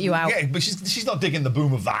to put you out. Yeah, but she's not digging the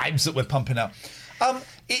boom of vibes that we're pumping out.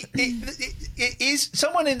 It is.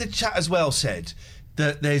 Someone in the chat as well said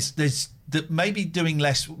that there's that maybe doing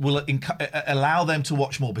less will allow them to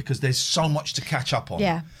watch more because there's so much to catch up on.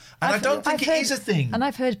 Yeah. And I don't think it is a thing. And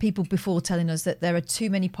I've heard people before telling us that there are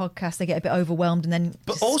too many podcasts, they get a bit overwhelmed and then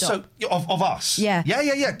But also of us. Yeah.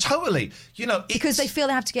 Yeah, totally. You know, because they feel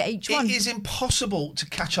they have to get each one. It is impossible to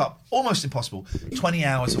catch up, almost impossible, 20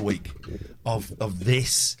 hours a week of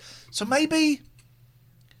this. So maybe...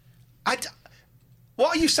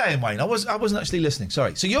 What are you saying, Wayne? I wasn't actually listening.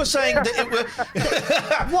 Sorry. So you're saying that it were...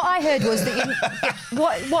 What I heard was that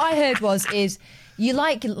what I heard was you'd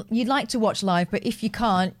like to watch live, but if you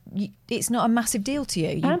can't, it's not a massive deal to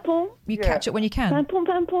you. You catch up when you can.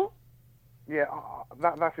 Yeah,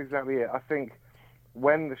 that's exactly it. I think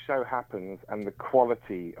when the show happens and the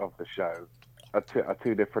quality of the show are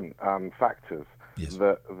two different factors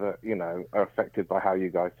that you know are affected by how you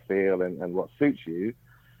guys feel and what suits you.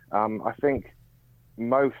 I think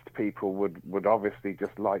most people would obviously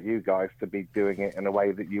just like you guys to be doing it in a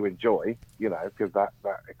way that you enjoy, you know, because that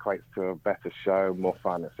equates to a better show, more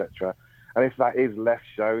fun, etc. And if that is less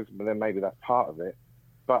shows, then maybe that's part of it.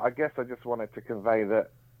 But I guess I just wanted to convey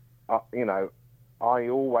that, you know, I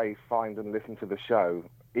always find and listen to the show,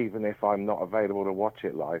 even if I'm not available to watch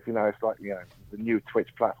it live. You know, it's like, you know, the new Twitch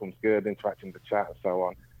platform's good, interacting with the chat and so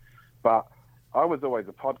on. But I was always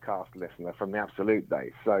a podcast listener from the absolute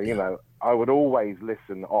days. So, you know, I would always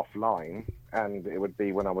listen offline, and it would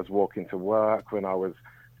be when I was walking to work, when I was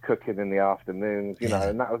cooking in the afternoons, you know,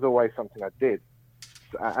 and that was always something I did.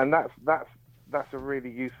 And that's a really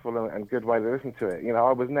useful and good way to listen to it. You know,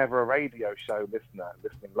 I was never a radio show listener,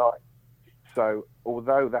 listening live. So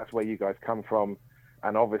although that's where you guys come from,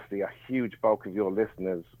 and obviously a huge bulk of your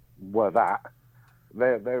listeners were that,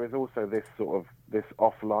 there is also this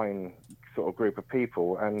offline sort of group of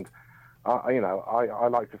people, and you know, I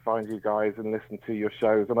like to find you guys and listen to your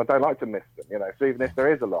shows, and I don't like to miss them, you know. So even if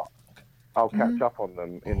there is a lot, I'll catch up on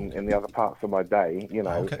them in the other parts of my day. You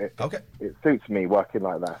know, it suits me working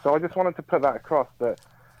like that. So I just wanted to put that across that,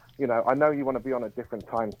 you know, I know you want to be on at different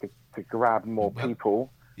times to grab more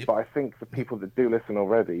people, but I think the people that do listen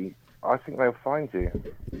already, I think they'll find you.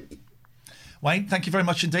 Wayne, thank you very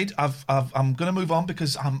much indeed. I'm going to move on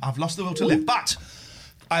because I've lost the will to live. But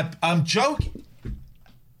I'm joking.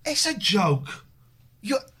 It's a joke.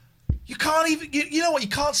 You can't even... You know what? You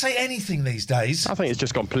can't say anything these days. I think it's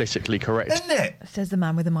just gone politically correct. Isn't it? Says the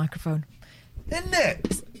man with the microphone. Isn't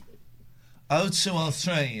it?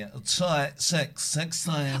 0203 286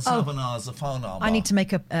 hours the phone number. I need to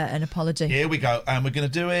make an apology. Here we go. And we're going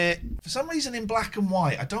to do it, for some reason, in black and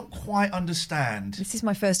white. I don't quite understand. This is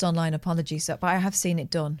my first online apology, but I have seen it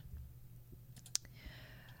done.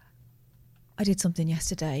 I did something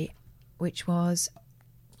yesterday which was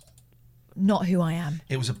not who I am.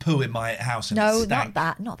 It was a poo in my house and it No, stank.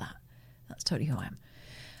 not that. That's totally who I am.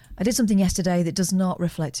 I did something yesterday that does not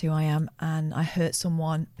reflect who I am, and I hurt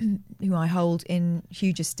someone who I hold in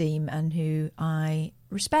huge esteem and who I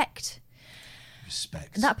respect.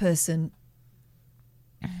 Respect. And that person...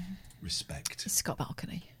 Respect. Is Scott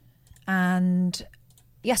Balcony. And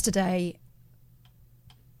yesterday,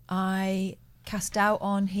 I cast doubt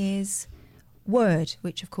on his word,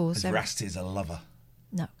 which, of course... Rast is a lover.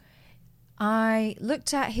 No. I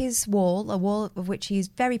looked at his wall, a wall of which he is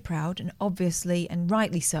very proud, and obviously, and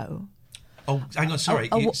rightly so. Oh, hang on, sorry.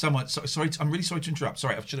 Sorry, I'm really sorry to interrupt.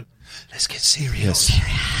 Sorry, I should have... Let's get serious.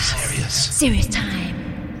 Serious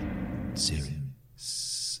time.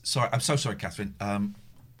 Sorry, I'm so sorry, Catherine.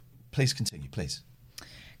 Please continue, please.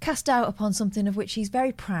 Cast doubt upon something of which he's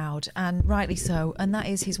very proud, and rightly so, and that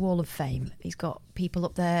is his wall of fame. He's got people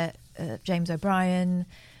up there, James O'Brien,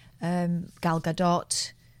 Gal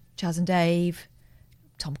Gadot, Chaz and Dave,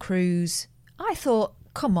 Tom Cruise. I thought,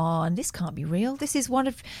 come on, this can't be real. This is one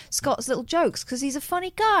of Scott's little jokes because he's a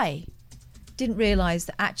funny guy. Didn't realise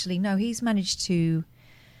that actually, no, he's managed to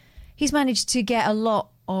get a lot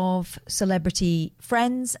of celebrity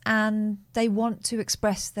friends, and they want to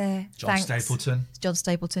express their thanks. John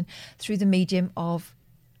Stapleton, through the medium of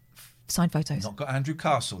signed photos. Not got Andrew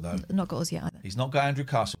Castle though. Not got us yet either. He's not got Andrew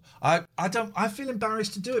Castle. I feel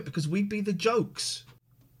embarrassed to do it because we'd be the jokes.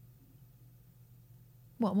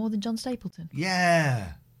 What, more than John Stapleton?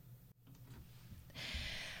 Yeah.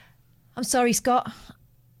 I'm sorry, Scott.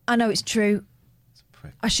 I know it's true.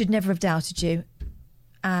 I should never have doubted you.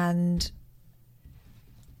 And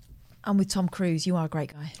with Tom Cruise, you are a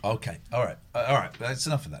great guy. Okay, all right. That's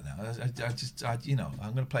enough of that now. I'm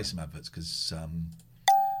going to play some adverts because.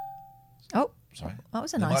 Oh, sorry. That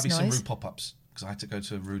was a there nice noise. There might be some rude pop-ups because I had to go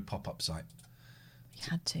to a rude pop-up site. You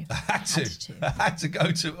had to. I had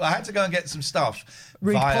to go and get some stuff.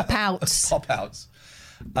 Rude pop-outs. Pop-outs.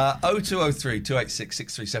 0203 286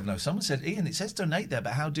 6370. Someone said, Ian, it says donate there,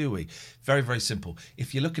 but how do we? Very, very simple.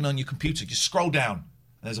 If you're looking on your computer, just scroll down.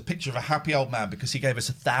 There's a picture of a happy old man because he gave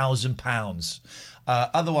us £1,000.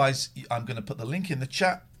 Otherwise, I'm going to put the link in the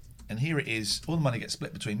chat, and here it is. All the money gets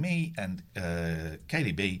split between me and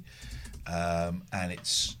KDB, and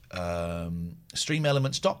it's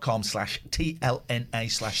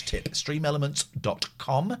streamelements.com/TLNA/tip.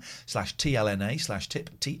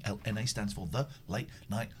 Streamelements.com/TLNA/tip. TLNA stands for The Late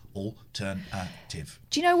Night Alternative.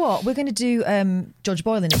 Do you know what? We're going to do George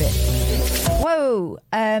Boyle in a bit. Whoa.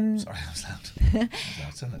 Sorry, I was loud.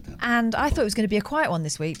 Turn that down. And I thought it was going to be a quiet one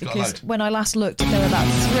this week because when I last looked, there were about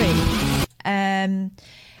 3.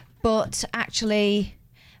 But actually,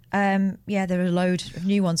 there are a load of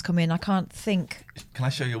new ones coming. I can't think. Can I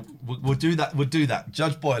show you? We'll do that. We'll do that.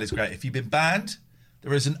 Judge Boyle is great. If you've been banned,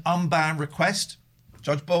 there is an unban request.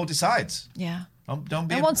 Judge Boyle decides. Yeah. Don't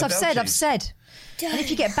be. And once I've said, I've said. And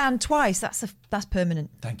if you get banned twice, that's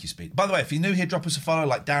permanent. Thank you, Speed. By the way, if you're new here, drop us a follow,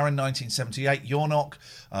 like Darren 1978, Yornok,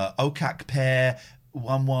 Okak Pear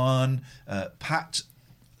 11, Pat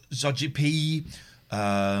Zojipi,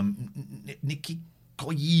 Nikki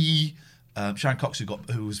Koyi, Sharon Cox,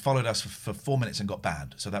 who has followed us for 4 minutes and got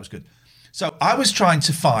banned. So that was good. So I was trying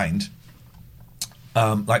to find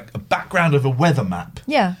like a background of a weather map.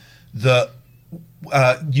 Yeah. That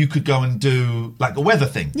you could go and do like a weather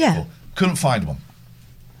thing. Yeah. Couldn't find one.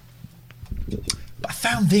 But I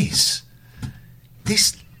found this.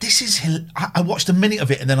 This is... I watched a minute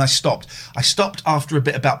of it and then I stopped. I stopped after a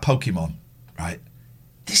bit about Pokemon, right?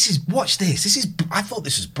 Watch this. I thought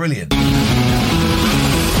this was brilliant.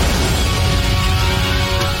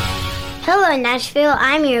 Hello, Nashville.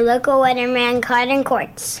 I'm your local weatherman, Carden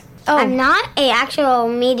Quartz. I'm not an actual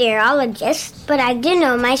meteorologist, but I do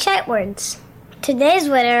know my sight words. Today's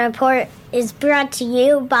weather report is brought to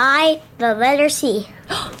you by the letter C.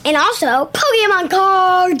 And also, Pokemon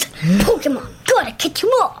cards! Pokemon, gotta catch 'em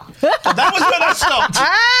all! That was when I stopped.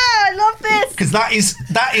 I love this! Because that is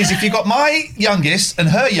if you got my youngest and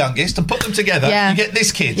her youngest and put them together, you get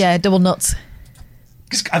this kid. Yeah, double nuts.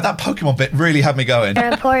 That Pokemon bit really had me going. The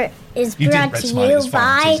report is brought to you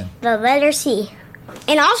by the letter C.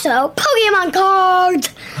 And also, Pokemon cards!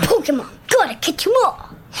 Pokemon, gotta catch 'em all!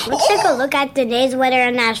 Let's take a look at today's weather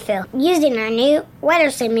in Nashville using our new weather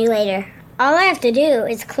simulator. All I have to do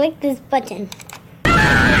is click this button.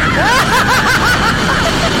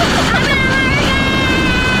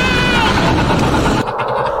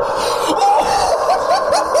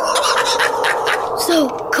 So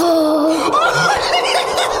cold.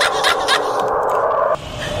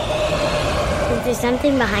 Is there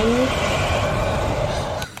something behind me?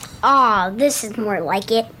 Aw, this is more like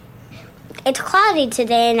it. It's cloudy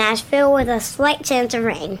today in Nashville with a slight chance of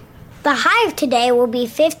rain. The high of today will be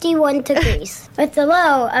 51 degrees, with a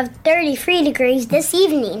low of 33 degrees this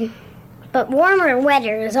evening. But warmer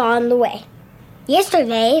weather is on the way.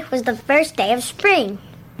 Yesterday was the first day of spring,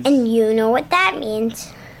 and you know what that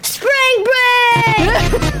means. Spring break!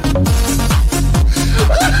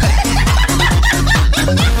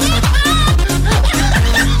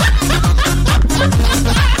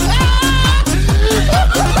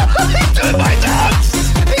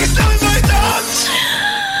 He's doing my dance!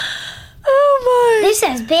 Oh my! This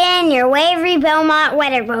has been your Waverly Belmont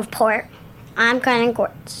Weather Report. I'm Carden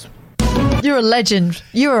Quartz. You're a legend.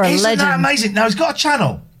 You are a Isn't legend. that amazing? Now, he's got a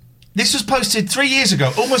channel. This was posted 3 years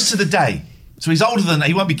ago, almost to the day. So he's older than that.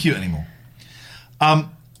 He won't be cute anymore.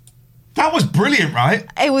 That was brilliant, right?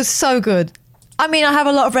 It was so good. I mean, I have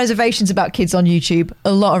a lot of reservations about kids on YouTube.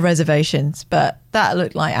 A lot of reservations. But that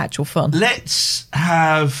looked like actual fun. Let's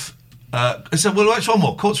have... so we'll watch one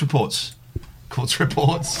more. Courts Reports. Courts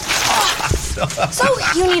Reports. So,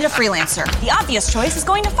 you need a freelancer. The obvious choice is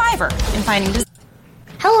going to Fiverr and finding...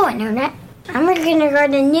 Hello, Internet. I'm a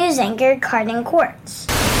kindergarten news anchor, Cardin Quartz.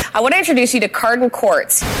 I want to introduce you to Cardin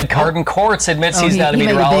Quartz. Cardin Quartz admits he's not a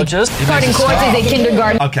meteorologist. Cardin Quartz is a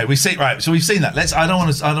kindergarten... Okay, we've seen... Right, so we've seen that. I don't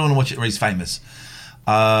want to watch it where he's famous.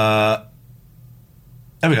 There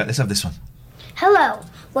we go. Let's have this one. Hello.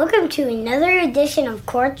 Welcome to another edition of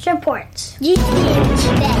Quartz Reports. Today.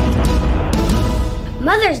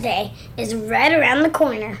 Mother's Day is right around the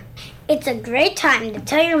corner. It's a great time to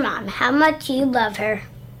tell your mom how much you love her.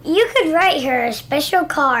 You could write her a special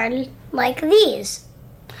card like these.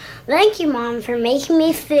 Thank you, Mom, for making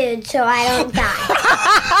me food so I don't die.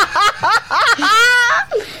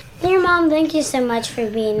 Dear Mom, thank you so much for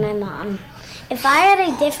being my mom. If I had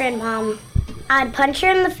a different mom, I'd punch her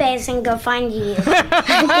in the face and go find you. I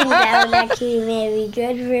think that would actually maybe be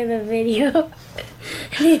good for the video.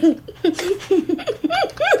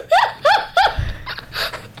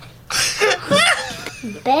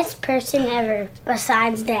 Best person ever,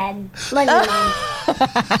 besides Dad. Love you, Mom.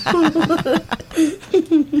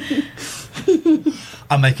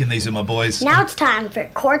 I'm making these with my boys. Now it's time for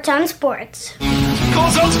Quartz on Sports.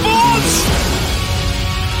 Quartz on Sports!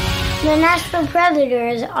 The Nashville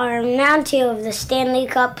Predators are in round 2 of the Stanley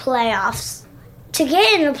Cup playoffs. To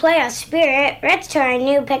get in the playoff spirit, let's try a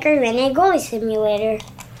new Picker Mini goalie simulator.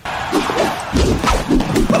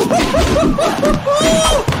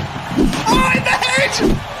 Oh, in the head!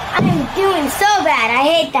 I'm doing so bad. I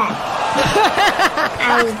hate that.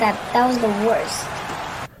 That was the worst.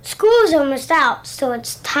 School's almost out, so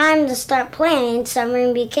it's time to start planning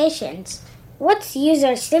summer vacations. Let's use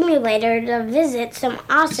our simulator to visit some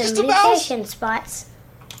awesome vacation spots.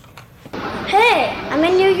 Hey, I'm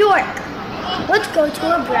in New York. Let's go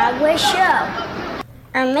to a Broadway show.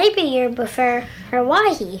 Or maybe you prefer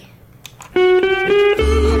Hawaii.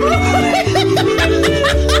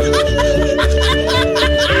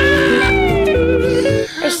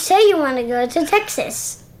 Or say you want to go to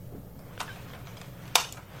Texas.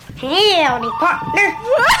 Howdy, partner.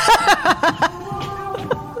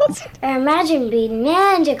 Or imagine being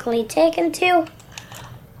magically taken to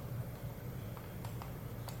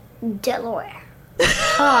Delaware.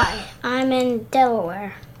 Hi, I'm in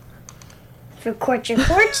Delaware. For Quartz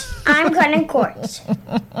Reports, I'm Cardin Quartz.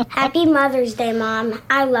 Happy Mother's Day, Mom.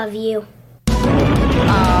 I love you.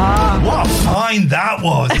 What a find that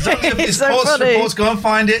was. There's only It's so Quartz funny. Reports, go and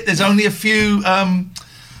find it. There's only a few...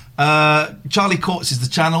 Charlie Quartz is the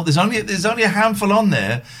channel. There's only a handful on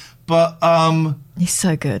there, but... he's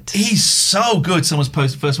so good. He's so good. Someone's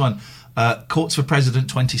posted the first one. Quartz for President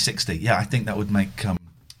 2060. Yeah, I think that would make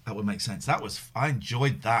sense. I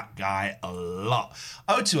enjoyed that guy a lot.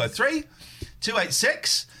 0203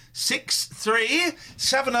 286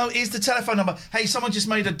 6370 is the telephone number. Hey, someone just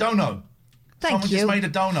made a dono. Someone just made a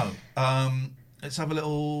dono. Let's have a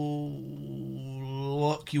little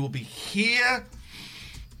look. You will be here.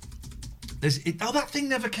 That thing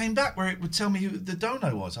never came back where it would tell me who the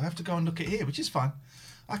dono was. I have to go and look at here, which is fine.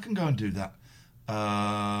 I can go and do that.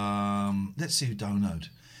 Let's see who donoed.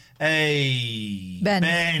 Hey,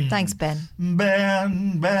 Ben. Thanks, Ben.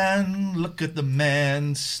 Ben, look at the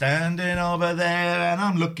man standing over there, and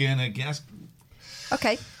I'm looking again.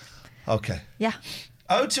 Okay. Yeah.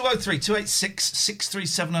 0203 286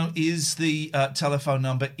 6370 is the telephone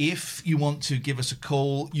number. If you want to give us a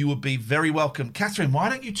call, you would be very welcome. Catherine, why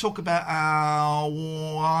don't you talk about our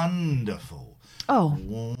wonderful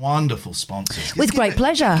sponsors? With great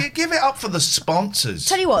pleasure. Give it up for the sponsors.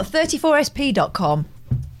 Tell you what, 34sp.com.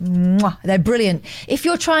 Mwah, they're brilliant. If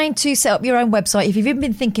you're trying to set up your own website, if you've even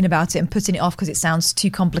been thinking about it and putting it off because it sounds too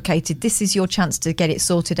complicated, this is your chance to get it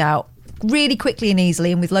sorted out really quickly and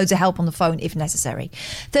easily, and with loads of help on the phone if necessary.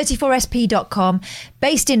 34sp.com,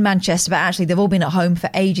 based in Manchester, but actually they've all been at home for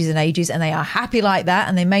ages and ages, and they are happy like that,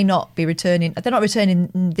 and they may not be returning. They're not returning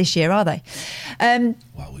this year, are they? Why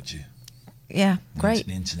would you? Yeah, great.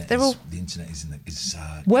 The internet is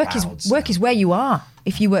work clouds is where you are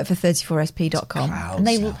if you work for 34sp.com. And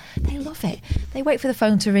they love it. They wait for the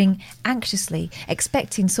phone to ring anxiously,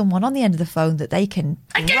 expecting someone on the end of the phone that they can...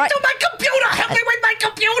 I can't do my computer! Help me with my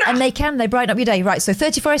computer! And they brighten up your day. Right, so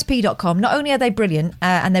 34sp.com, not only are they brilliant,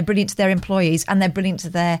 and they're brilliant to their employees, and they're brilliant to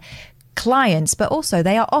their clients, but also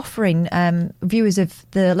they are offering viewers of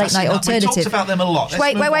the late night alternative. We talked about them a lot.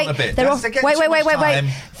 Let's move on a bit. Wait.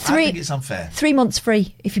 I think it's unfair. 3 months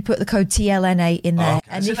free if you put the code TLNA in there. Okay.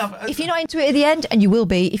 And if you're not into it at the end, and you will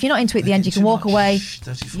be, if you're not into it at the end, you can walk away.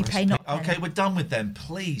 You pay not. Okay, we're done with them.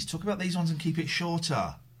 Please talk about these ones and keep it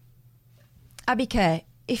shorter. Abbey Care,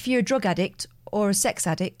 if you're a drug addict or a sex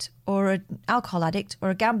addict or an alcohol addict or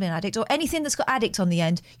a gambling addict or anything that's got addict on the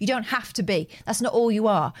end, you don't have to be. That's not all you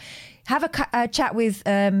are. Have a chat with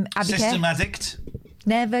Abbey Care. System addict.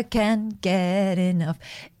 Never can get enough.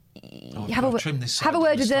 Have a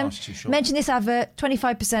word with them. Mention this advert,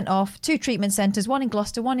 25% off. 2 treatment centres, one in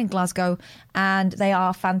Gloucester, one in Glasgow, and they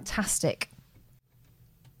are fantastic.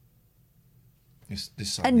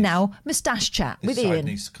 This and now, Moustache Chat with Ian. This side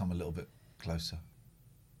needs to come a little bit closer.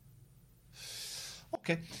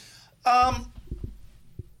 Okay. That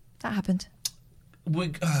happened. We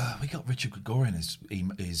got Richard Gregorian is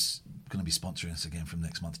going to be sponsoring us again from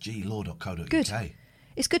next month. Law.co.uk. Good.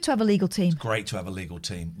 It's good to have a legal team. It's great to have a legal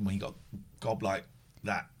team when you got gob like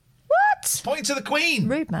that. What? Pointing to the Queen.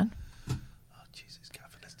 Rude, man. Oh, Jesus,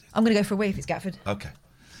 Gafford, let's do this. I'm going to go for a wee if it's Gafford. Okay.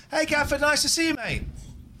 Hey, Gafford, nice to see you, mate.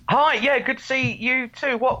 Hi, yeah, good to see you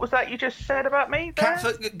too. What was that you just said about me there?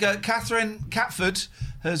 Catherine Catford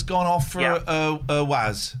has gone off for a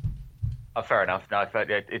Waz. Oh, fair enough. No,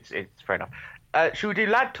 it's fair enough. Should we do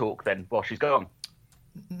lad talk then while she's gone?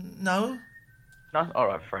 No. No? All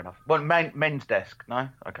right, fair enough. Well, men's desk, no?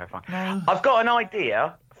 Okay, fine. No. I've got an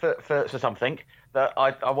idea for something that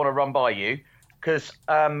I want to run by you because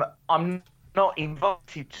I'm not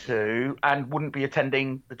invited to and wouldn't be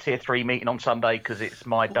attending the Tier 3 meeting on Sunday because it's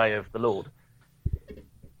my day of the Lord.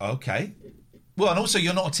 Okay. Well, and also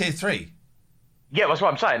you're not a Tier 3. Yeah, that's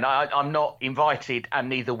what I'm saying. I'm not invited and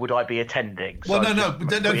neither would I be attending. Well, no.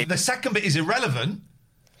 The second bit is irrelevant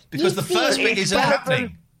because the first bit isn't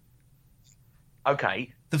happening.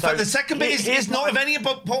 Okay. The second bit is not of any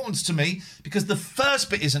importance to me because the first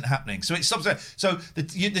bit isn't happening. So it stops there. So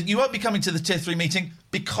you won't be coming to the Tier 3 meeting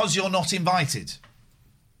because you're not invited.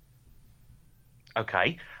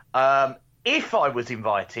 Okay. If I was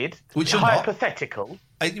invited, which you're hypothetical.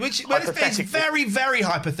 It's very, very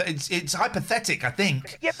hypothetical. It's hypothetical, I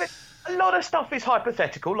think. Yeah, but a lot of stuff is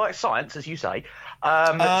hypothetical, like science, as you say.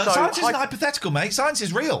 Science isn't hypothetical, mate. Science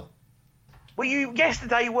is real. Well, you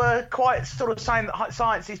yesterday were quite sort of saying that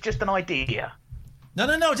science is just an idea. No.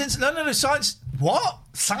 No. Science. What?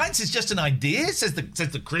 Science is just an idea? Says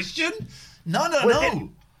the Christian. No.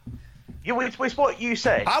 It's what you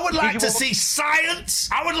said. I would like to see science.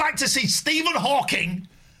 I would like to see Stephen Hawking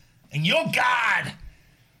and your God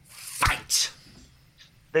fight.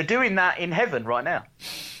 They're doing that in heaven right now.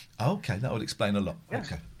 Okay, that would explain a lot.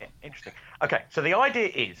 Yes. Okay. Yeah, interesting. Okay, so the idea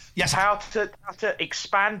is how to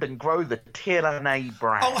expand and grow the TLNA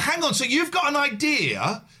brand. Oh, hang on. So you've got an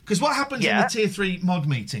idea? Because what happens in the Tier 3 mod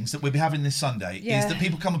meetings that we'll be having this Sunday is that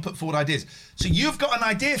people come and put forward ideas. So you've got an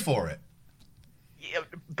idea for it? Yeah,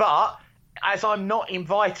 but as I'm not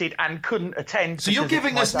invited and couldn't attend... So you're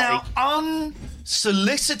giving us now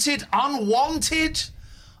unsolicited, unwanted,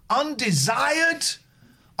 undesired,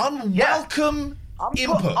 unwelcome...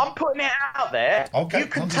 input. I'm putting it out there. Okay, you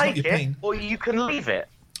can take it or you can leave it.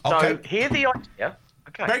 Okay. So here's the idea.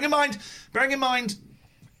 Okay. Bearing in mind,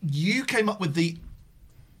 you came up with the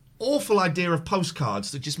awful idea of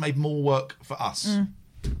postcards that just made more work for us.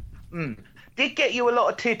 Did get you a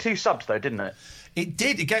lot of Tier 2 subs though, didn't it? It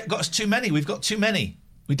did. It got us too many. We've got too many.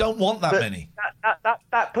 We don't want that many.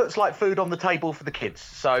 That puts like food on the table for the kids.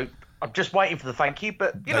 So I'm just waiting for the thank you,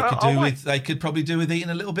 but they could probably do with eating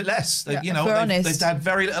a little bit less. They've had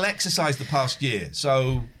very little exercise the past year,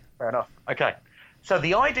 so fair enough. Okay, so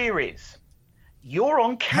the idea is you're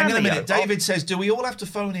on Cameo. Hang on a minute. David says, "Do we all have to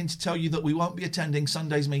phone in to tell you that we won't be attending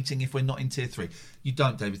Sunday's meeting if we're not in Tier 3?" You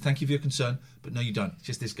don't, David. Thank you for your concern, but no, you don't. It's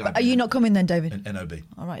just this guy. But are you not coming then, David? NOB.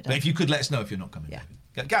 All right. But if you could let us know if you're not coming. Yeah.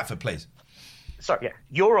 Gatford, please. Sorry,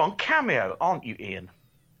 you're on Cameo, aren't you, Ian?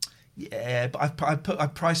 Yeah, but I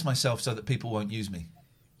price myself so that people won't use me.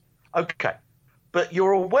 Okay, but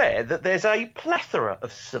you're aware that there's a plethora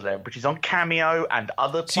of celebrities on Cameo and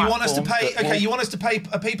other platforms. So you want us to pay? Okay, you want us to pay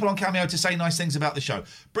people on Cameo to say nice things about the show?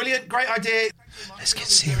 Brilliant, great idea. Let's get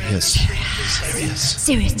serious.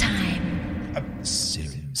 Serious time.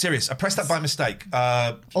 Serious. I pressed that by mistake.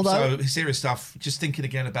 So serious stuff. Just thinking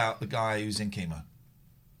again about the guy who's in chemo.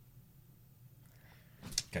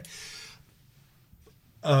 Okay.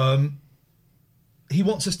 He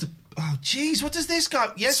wants us to. Oh, jeez, what does this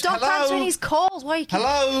guy? Yes, stop answering his calls. Why?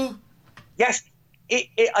 Hello. Yes,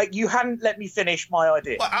 you hadn't let me finish my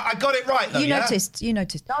idea. Well, I got it right though. You noticed.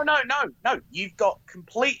 No. You've got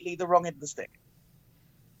completely the wrong end of the stick.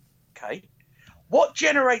 Okay. What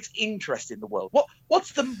generates interest in the world?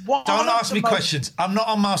 What's the... Don't ask me questions. I'm not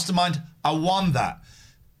on Mastermind. I won that.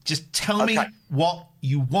 Just tell me what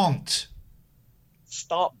you want.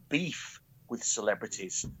 Start beef with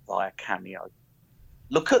celebrities via Cameo.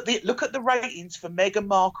 Look at the ratings for Meghan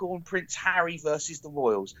Markle and Prince Harry versus the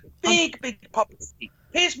Royals. Big publicity.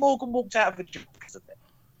 Piers Morgan walked out of a job because of it.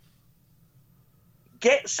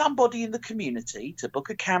 Get somebody in the community to book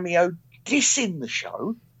a cameo, dissing the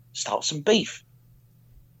show, start some beef.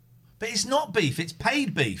 But it's not beef. It's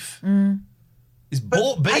paid beef. Mm. It's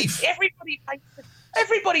bought beef.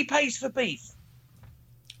 Everybody pays for beef.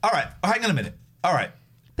 All right. Hang on a minute. All right.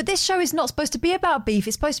 But this show is not supposed to be about beef.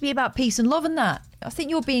 It's supposed to be about peace and love and that. I think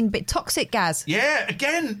you're being a bit toxic, Gaz. Yeah.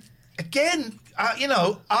 Again. As you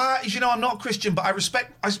know, I'm not a Christian, but I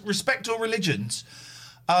respect all religions.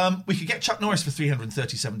 We could get Chuck Norris for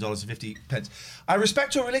 $337.50. I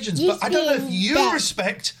respect all religions, but I don't know if you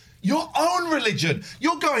respect your own religion.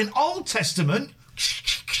 You're going Old Testament,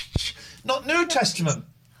 not New Testament.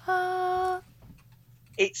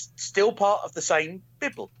 It's still part of the same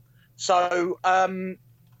Bible. So, I'll go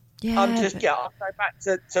back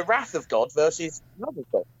to Wrath of God versus Love of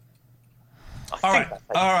God. All right.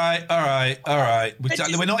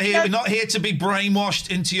 We're not here. We're not here to be brainwashed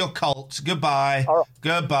into your cult. Goodbye.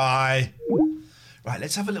 Goodbye. Right.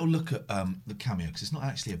 Let's have a little look at the cameo because it's not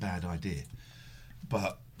actually a bad idea,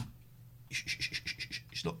 but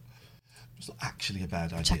it's not actually a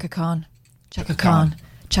bad idea. Chaka Khan. Chaka Khan.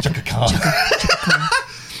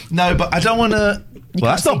 No, but I don't want to.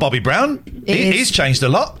 Well, that's not Bobby Brown. He's changed a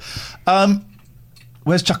lot.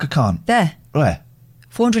 Where's Chaka Khan? There. Where?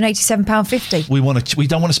 £487.50. We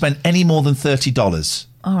don't want to spend any more than $30.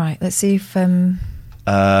 All right, let's see if. Don't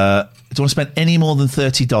want to spend any more than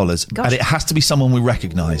 $30, and it has to be someone we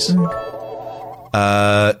recognise.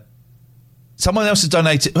 Someone else has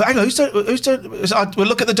donated. Hang on, we'll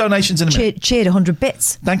look at the donations in a minute. Cheered 100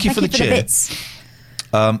 bits. Thank you for the cheer. Bits.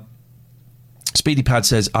 Speedy Pad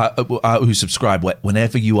says, who subscribe,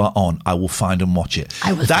 whenever you are on, I will find and watch it.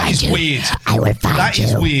 That is weird. I will find That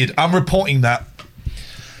is weird. I'm reporting that.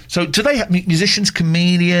 So do they have musicians,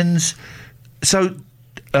 comedians? So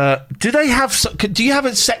do they have? Do you have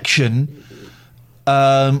a section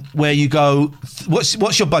where you go?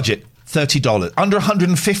 What's your budget? $30. Under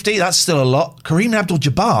 $150? That's still a lot. Kareem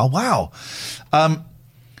Abdul-Jabbar. Wow.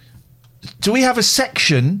 Do we have a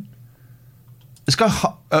section? Let's go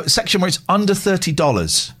a section where it's under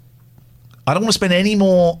 $30. I don't want to spend any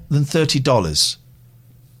more than $30.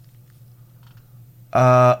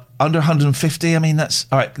 Under 150. I mean, that's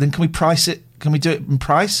all right. Then can we price it? Can we do it in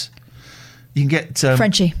price? You can get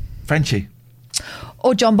Frenchie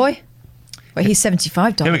or John Boy. Well, he's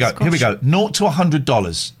 $75. Here we go. Gosh. Here we go. $0 to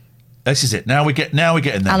 $100. This is it. Now we're getting there.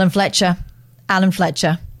 Alan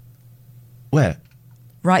Fletcher. Where?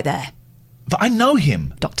 Right there. But I know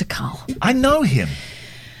him. Dr. Carl. I know him.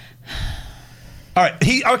 All right.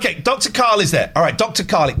 Dr. Carl is there. All right. Dr.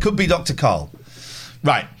 Carl. It could be Dr. Carl.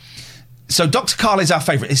 Right. So Dr. Carl is our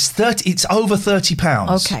favourite. It's over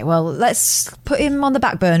 £30. Okay, well, let's put him on the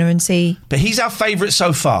back burner and see. But he's our favourite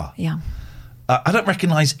so far. Yeah. I don't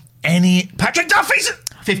recognise any. Patrick Duffy's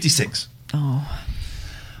 56. Oh.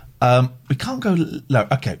 We can't go low.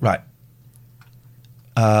 Okay, right.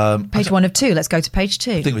 Page 1 of 2. Let's go to page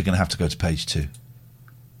 2. I think we're going to have to go to page 2.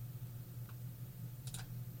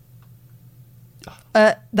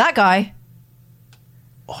 That guy.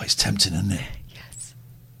 Oh, it's tempting, isn't it?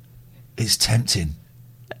 It's tempting.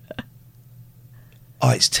 Oh,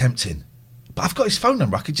 it's tempting. But I've got his phone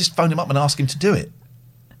number. I could just phone him up and ask him to do it.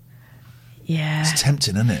 Yeah. It's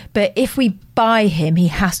tempting, isn't it? But if we buy him, he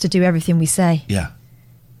has to do everything we say. Yeah.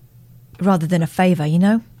 Rather than a favour, you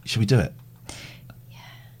know? Should we do it? Yeah.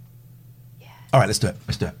 All right, let's do it.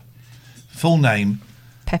 Full name.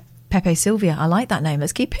 Pepe Sylvia. I like that name.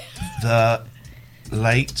 Let's keep it. The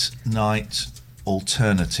Late Night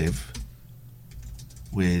Alternative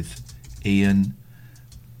with Ian.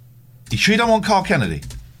 You sure you don't want Carl Kennedy?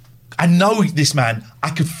 I know this man.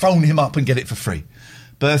 I could phone him up and get it for free.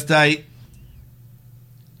 Birthday.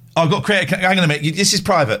 Oh, I've got to create. Hang on a minute. This is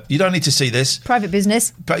private. You don't need to see this. Private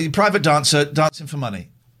business. Private dancer dancing for money.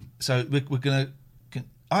 So we're going to.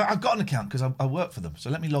 I've got an account because I work for them.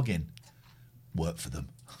 So let me log in. Work for them.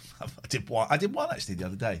 I did one actually the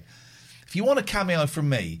other day. If you want a cameo from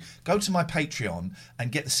me, go to my Patreon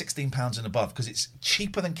and get the £16 and above because it's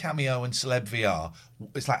cheaper than Cameo and Celeb VR.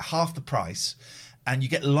 It's like half the price, and you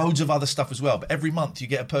get loads of other stuff as well. But every month you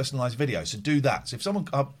get a personalised video. So do that. So if someone,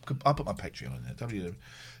 I'll put my Patreon in there.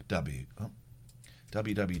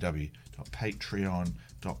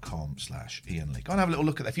 www.patreon.com/Ian Lee. Go and have a little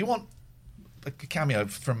look at that. If you want a cameo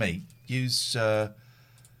from me. Use. I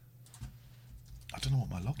don't know what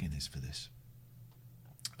my login is for this.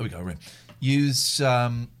 Here we go. Rim. Use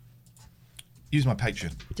my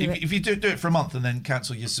Patreon. If you do it for a month and then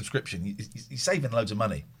cancel your subscription, you're saving loads of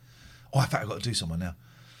money. Oh, in fact, I've got to do someone now.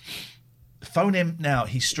 Phone him now.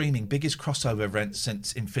 He's streaming biggest crossover event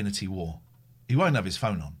since Infinity War. He won't have his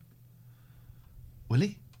phone on. Will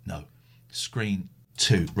he? No. Screen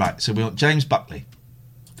 2. Right, so we want James Buckley.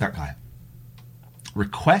 That guy.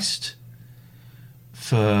 Request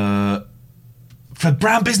for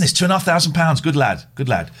Brown Business, £2,500. Good lad. Good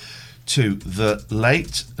lad. To the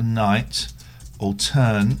late night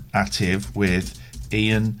alternative with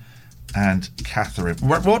Ian and Catherine.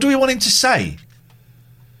 What do we want him to say?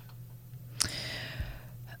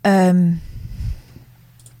 Well,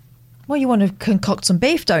 you want to concoct some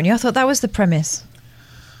beef, don't you? I thought that was the premise.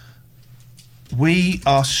 We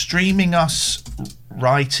are streaming us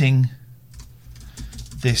writing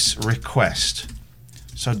this request,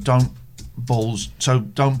 so don't balls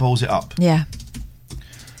it up. Yeah.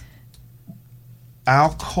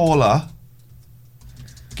 Our caller,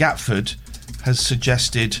 Gatford, has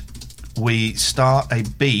suggested we start a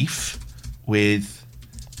beef with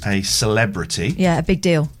a celebrity. Yeah, a big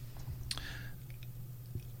deal.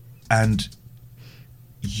 And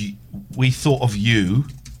we thought of you.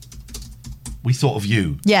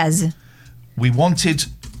 Yes. We wanted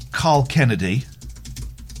Carl Kennedy.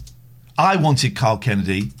 I wanted Carl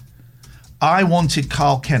Kennedy.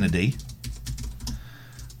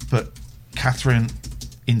 But Catherine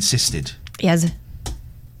insisted. Yes.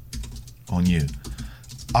 On you.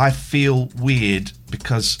 I feel weird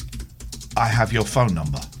because I have your phone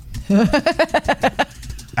number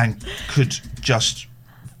and could just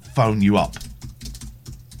phone you up.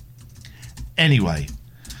 Anyway,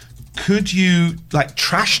 could you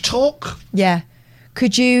trash talk? Yeah.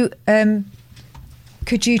 Could you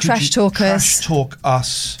trash talk us? Trash talk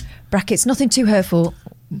us. Brackets, nothing too hurtful.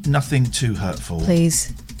 Nothing too hurtful.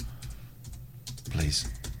 Please.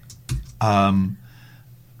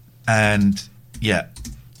 And yeah,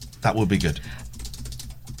 that would be good.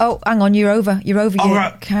 Oh, hang on, you're over your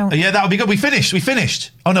right. count. Yeah, that would be good. We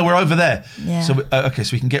finished. Oh no, we're over there. Yeah. So okay,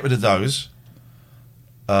 so we can get rid of those.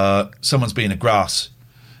 Someone's being a grass.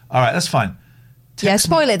 All right, that's fine.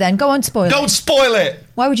 Spoil it then. Go on, spoil it. Don't spoil it.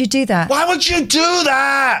 Why would you do that? Why would you do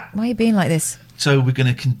that? Why are you being like this? So we're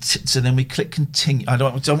going to so then we click continue. I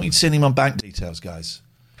don't want you to see any more bank details, guys.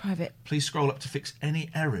 Private. Please scroll up to fix any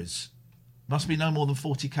errors. Must be no more than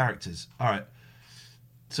 40 characters. All right.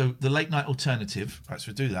 So the late night alternative. All right, so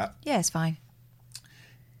we'll do that. Yeah, it's fine.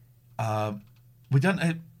 We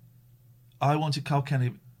don't. I wanted Carl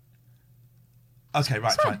Kennedy. Okay,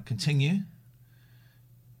 right, fine. Continue.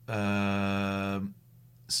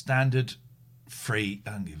 Standard, free. I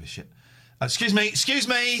don't give a shit. Excuse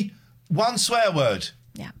me. One swear word.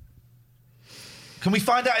 Yeah. Can we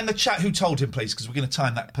find out in the chat who told him, please? Because we're going to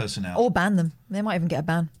time that person out. Or ban them. They might even get a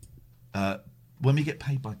ban. When we get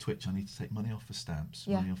paid by Twitch, I need to take money off for stamps,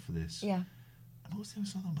 money off for this. Yeah. And what was the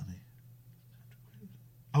other money?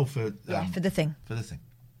 Oh, for the thing. For the thing.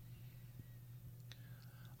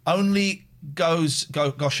 Only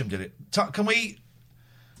Gosham did it. Can we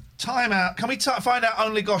time out? Can we find out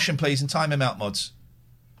only Gosham, please, and time him out, mods?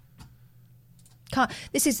 Can't.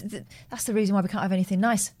 That's the reason why we can't have anything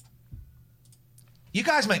nice. You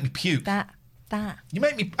guys make me puke. That. You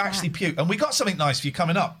make me actually puke. And we got something nice for you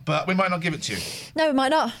coming up, but we might not give it to you. No, we might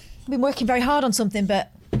not. We've been working very hard on something, but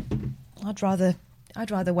I'd rather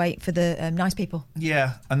wait for the nice people.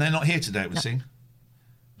 Yeah, and they're not here today, it would seem.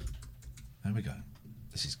 There we go.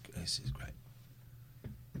 This is great.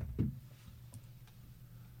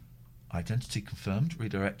 Identity confirmed.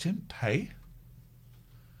 Redirect him. Pay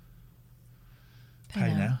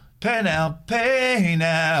now. Pay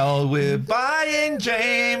now. We're buying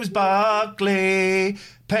James Buckley.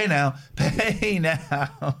 Pay now.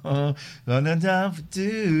 Gonna down for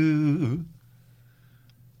two.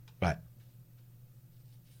 Right.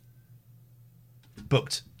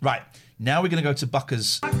 Booked. Right. Now we're going to go to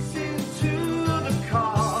Bucker's.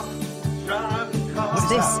 What's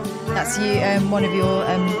this? That's you. One of your.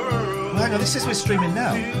 Hang on. This is we're streaming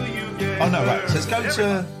now. Oh no! Right. So let's go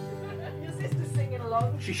to.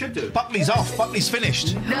 She should do. Buckley's off. Buckley's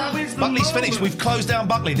finished. Buckley's finished. We've closed down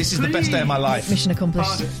Buckley. This is the best day of my life. Mission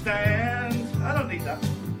accomplished. I don't need that.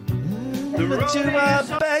 To my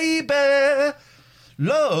baby,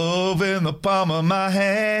 love in the palm of my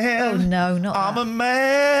hand. Oh no, not I'm a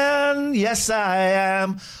man. Yes, I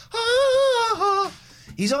am. Oh.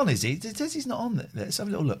 He's on, is he? It says he's not on there. Let's have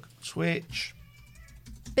a little look. Switch.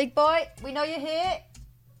 Big boy, we know you're here.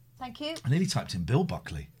 Thank you. I nearly typed in Bill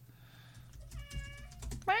Buckley.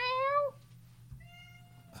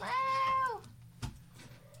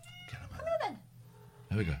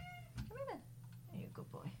 Here we go. You're a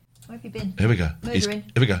good boy. Where have you been? Here we go. Murdering.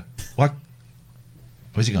 Here we go. What?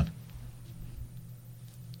 Where's he gone?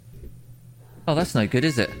 Oh, that's no good,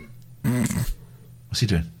 is it? What's he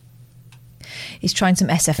doing? He's trying some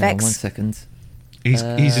SFX. Hang on 1 second. He's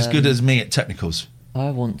as good as me at technicals. I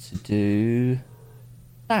want to do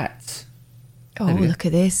that. Oh, look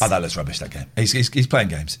at this. Oh, that looks rubbish, that game. He's playing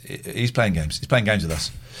games. He's playing games. He's playing games with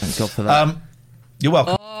us. Thank God for that. You're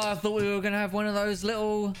welcome. Oh, I thought we were going to have one of those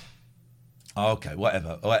little... Oh, okay,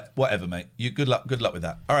 whatever, mate. Good luck with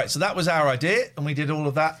that. All right, so that was our idea, and we did all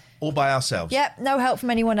of that all by ourselves. Yep, no help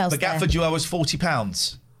from anyone else. The Gatford duo was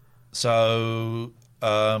 £40. So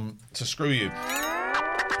screw you.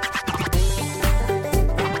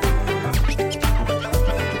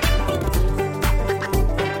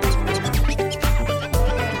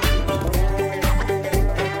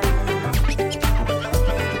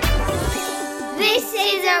 This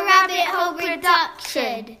is a Rabbit Hole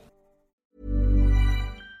production.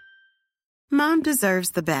 Mom deserves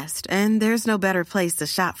the best, and there's no better place to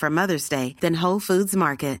shop for Mother's Day than Whole Foods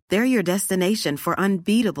Market. They're your destination for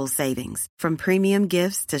unbeatable savings, from premium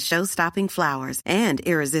gifts to show-stopping flowers and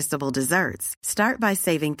irresistible desserts. Start by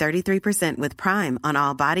saving 33% with Prime on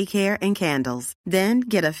all body care and candles. Then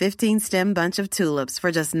get a 15-stem bunch of tulips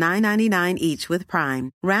for just $9.99 each with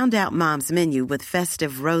Prime. Round out Mom's menu with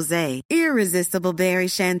festive rosé, irresistible berry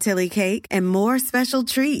chantilly cake, and more special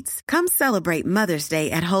treats. Come celebrate Mother's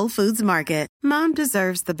Day at Whole Foods Market. Mom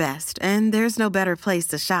deserves the best, and there's no better place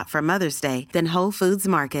to shop for Mother's Day than Whole Foods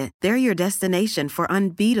Market. They're your destination for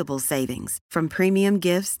unbeatable savings, from premium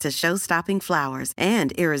gifts to show-stopping flowers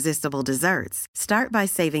and irresistible desserts. Start by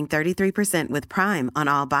saving 33% with Prime on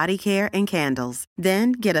all body care and candles.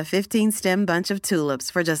 Then get a 15-stem bunch of tulips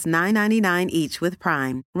for just $9.99 each with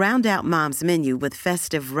Prime. Round out Mom's menu with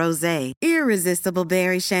festive rosé, irresistible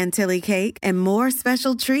berry chantilly cake, and more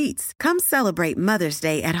special treats. Come celebrate Mother's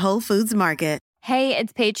Day at Whole Foods Market. Hey,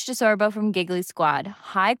 it's Paige DeSorbo from Giggly Squad.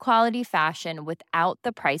 High quality fashion without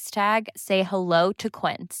the price tag. Say hello to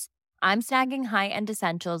Quince. I'm snagging high-end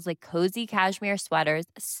essentials like cozy cashmere sweaters,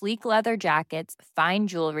 sleek leather jackets, fine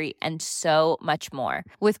jewelry, and so much more.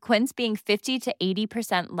 With Quince being 50 to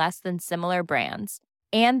 80% less than similar brands.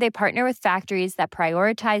 And they partner with factories that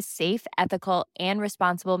prioritize safe, ethical, and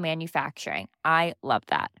responsible manufacturing. I love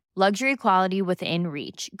that. Luxury quality within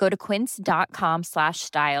reach. Go to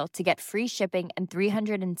quince.com/style to get free shipping and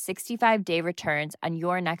 365-day returns on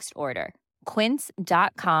your next order.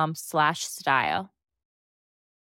 Quince.com/style.